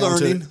 it goes down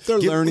to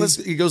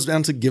it goes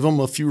down to give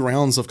them a few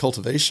rounds of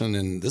cultivation,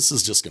 and this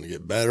is just going to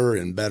get better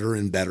and better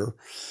and better.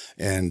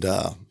 And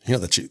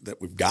that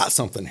we've got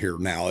something here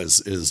now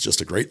is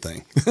just a great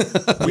thing.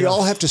 We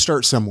all have to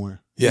start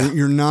somewhere. Yeah,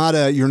 you're not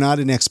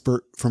an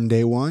expert from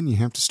day one. You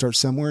have to start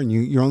somewhere, and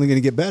you're only going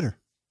to get better.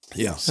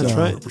 Yeah, that's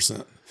right.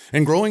 100%.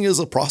 And growing is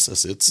a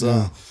process. It's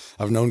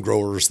I've known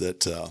growers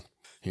that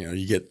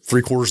you get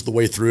 3/4 of the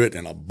way through it,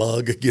 and a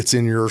bug gets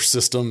in your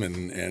system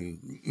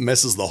and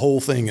messes the whole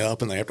thing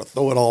up, and they have to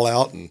throw it all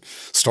out and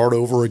start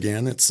over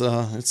again. It's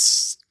not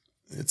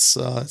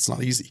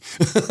easy.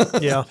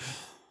 Yeah.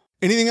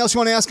 Anything else you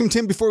want to ask him,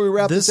 Tim, before we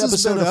wrap this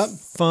episode up?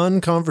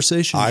 Fun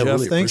conversation, Jeff.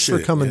 Really Thanks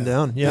for coming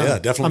down. Yeah,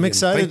 definitely. I'm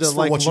excited to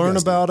learn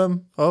about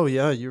him. Oh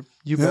yeah, you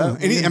bet.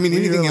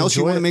 Anything else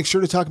you want to make sure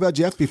to talk about,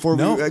 Jeff, before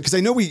because I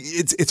know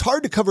it's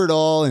hard to cover it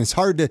all, and it's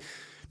hard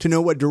to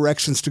know what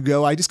directions to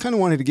go. I just kind of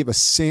wanted to give a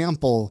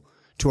sample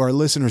to our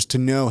listeners to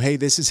know, hey,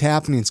 this is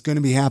happening. It's going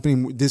to be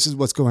happening. This is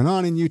what's going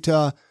on in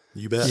Utah.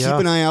 You bet. Keep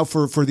an eye out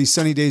for these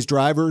Sunny Days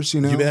drivers.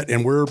 You bet.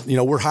 And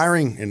we're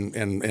hiring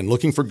and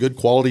looking for good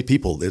quality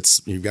people.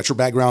 You've got your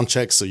background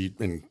checks,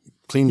 and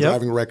clean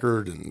driving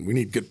record, and we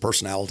need good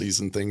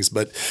personalities and things.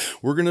 But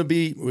we're going to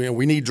be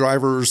we need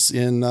drivers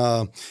in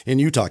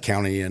Utah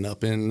County and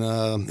up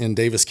in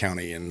Davis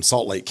County and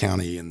Salt Lake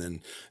County, and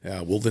then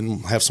we'll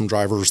have some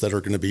drivers that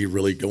are going to be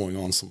really going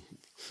on some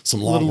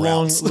long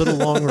routes. Little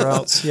long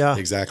routes. Yeah,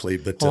 exactly.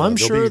 But I'm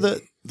sure that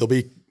they'll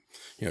be.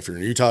 If you're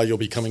in Utah, you'll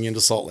be coming into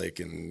Salt Lake,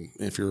 and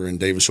if you're in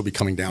Davis, you'll be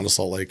coming down to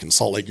Salt Lake, and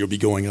Salt Lake, you'll be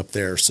going up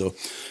there. So,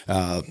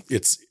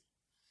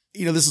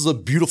 this is a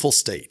beautiful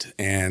state,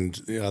 and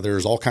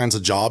there's all kinds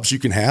of jobs you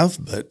can have,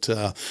 but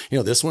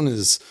this one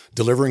is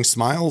delivering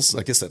smiles.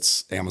 I guess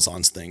that's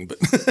Amazon's thing, but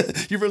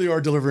you really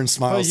are delivering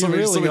smiles.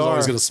 Somebody's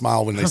always going to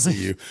smile when they see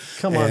you.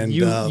 Come on,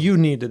 you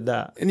needed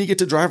that, and you get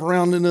to drive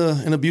around in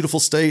a beautiful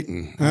state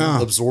and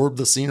absorb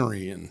the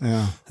scenery, and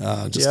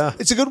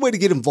it's a good way to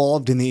get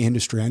involved in the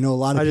industry. I know a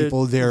lot of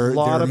people they're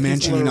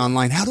mentioning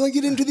online, how do I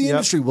get into the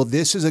industry? Well,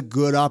 this is a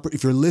good opportunity.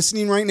 If you're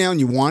listening right now and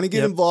you want to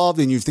get involved,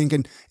 and you're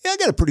thinking, I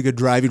got a pretty good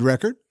driving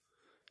record,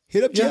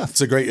 hit up Jeff. It's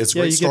a great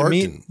start.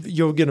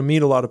 You'll get to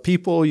meet a lot of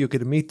people. You'll get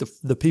to meet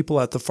the people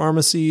at the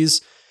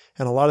pharmacies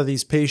and a lot of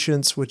these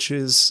patients, which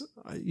is,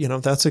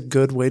 that's a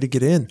good way to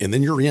get in. And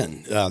then you're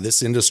in.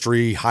 This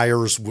industry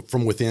hires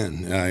from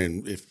within.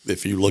 And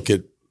if you look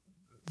at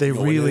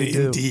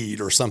Indeed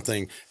or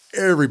something,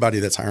 everybody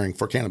that's hiring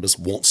for cannabis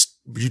wants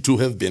you to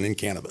have been in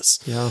cannabis.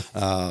 Yeah.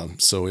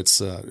 So it's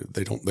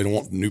they don't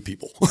want new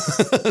people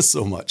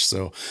so much.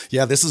 So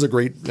this is a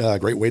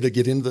great way to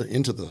get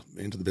into the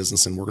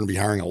business, and we're going to be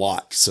hiring a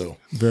lot. So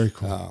very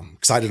cool.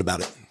 Excited about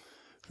it.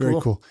 Very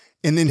cool.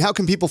 And then how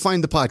can people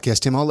find the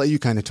podcast, Tim? I'll let you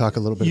kind of talk a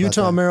little bit about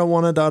that.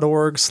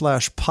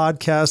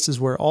 UtahMarijuana.org/podcast is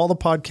where all the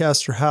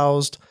podcasts are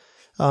housed.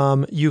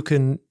 You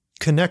can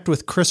connect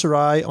with Chris or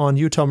I on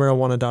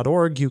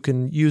UtahMarijuana.org. You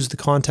can use the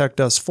Contact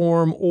Us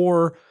form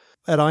or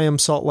at I Am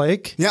Salt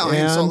Lake. Yeah,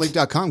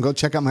 IamSaltLake.com. Go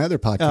check out my other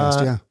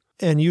podcast.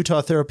 And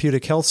Utah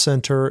Therapeutic Health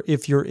Center.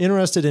 If you're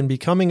interested in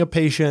becoming a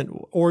patient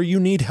or you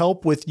need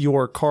help with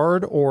your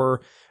card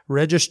or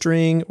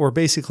registering or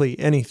basically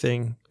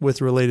anything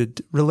with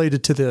related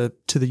to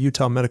the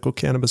Utah Medical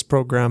Cannabis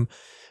Program,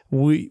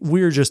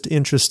 we're just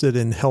interested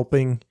in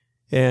helping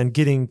and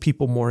getting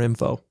people more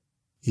info.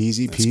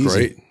 Easy peasy. That's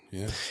great.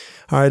 Yeah.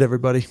 All right,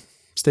 everybody.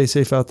 Stay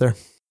safe out there.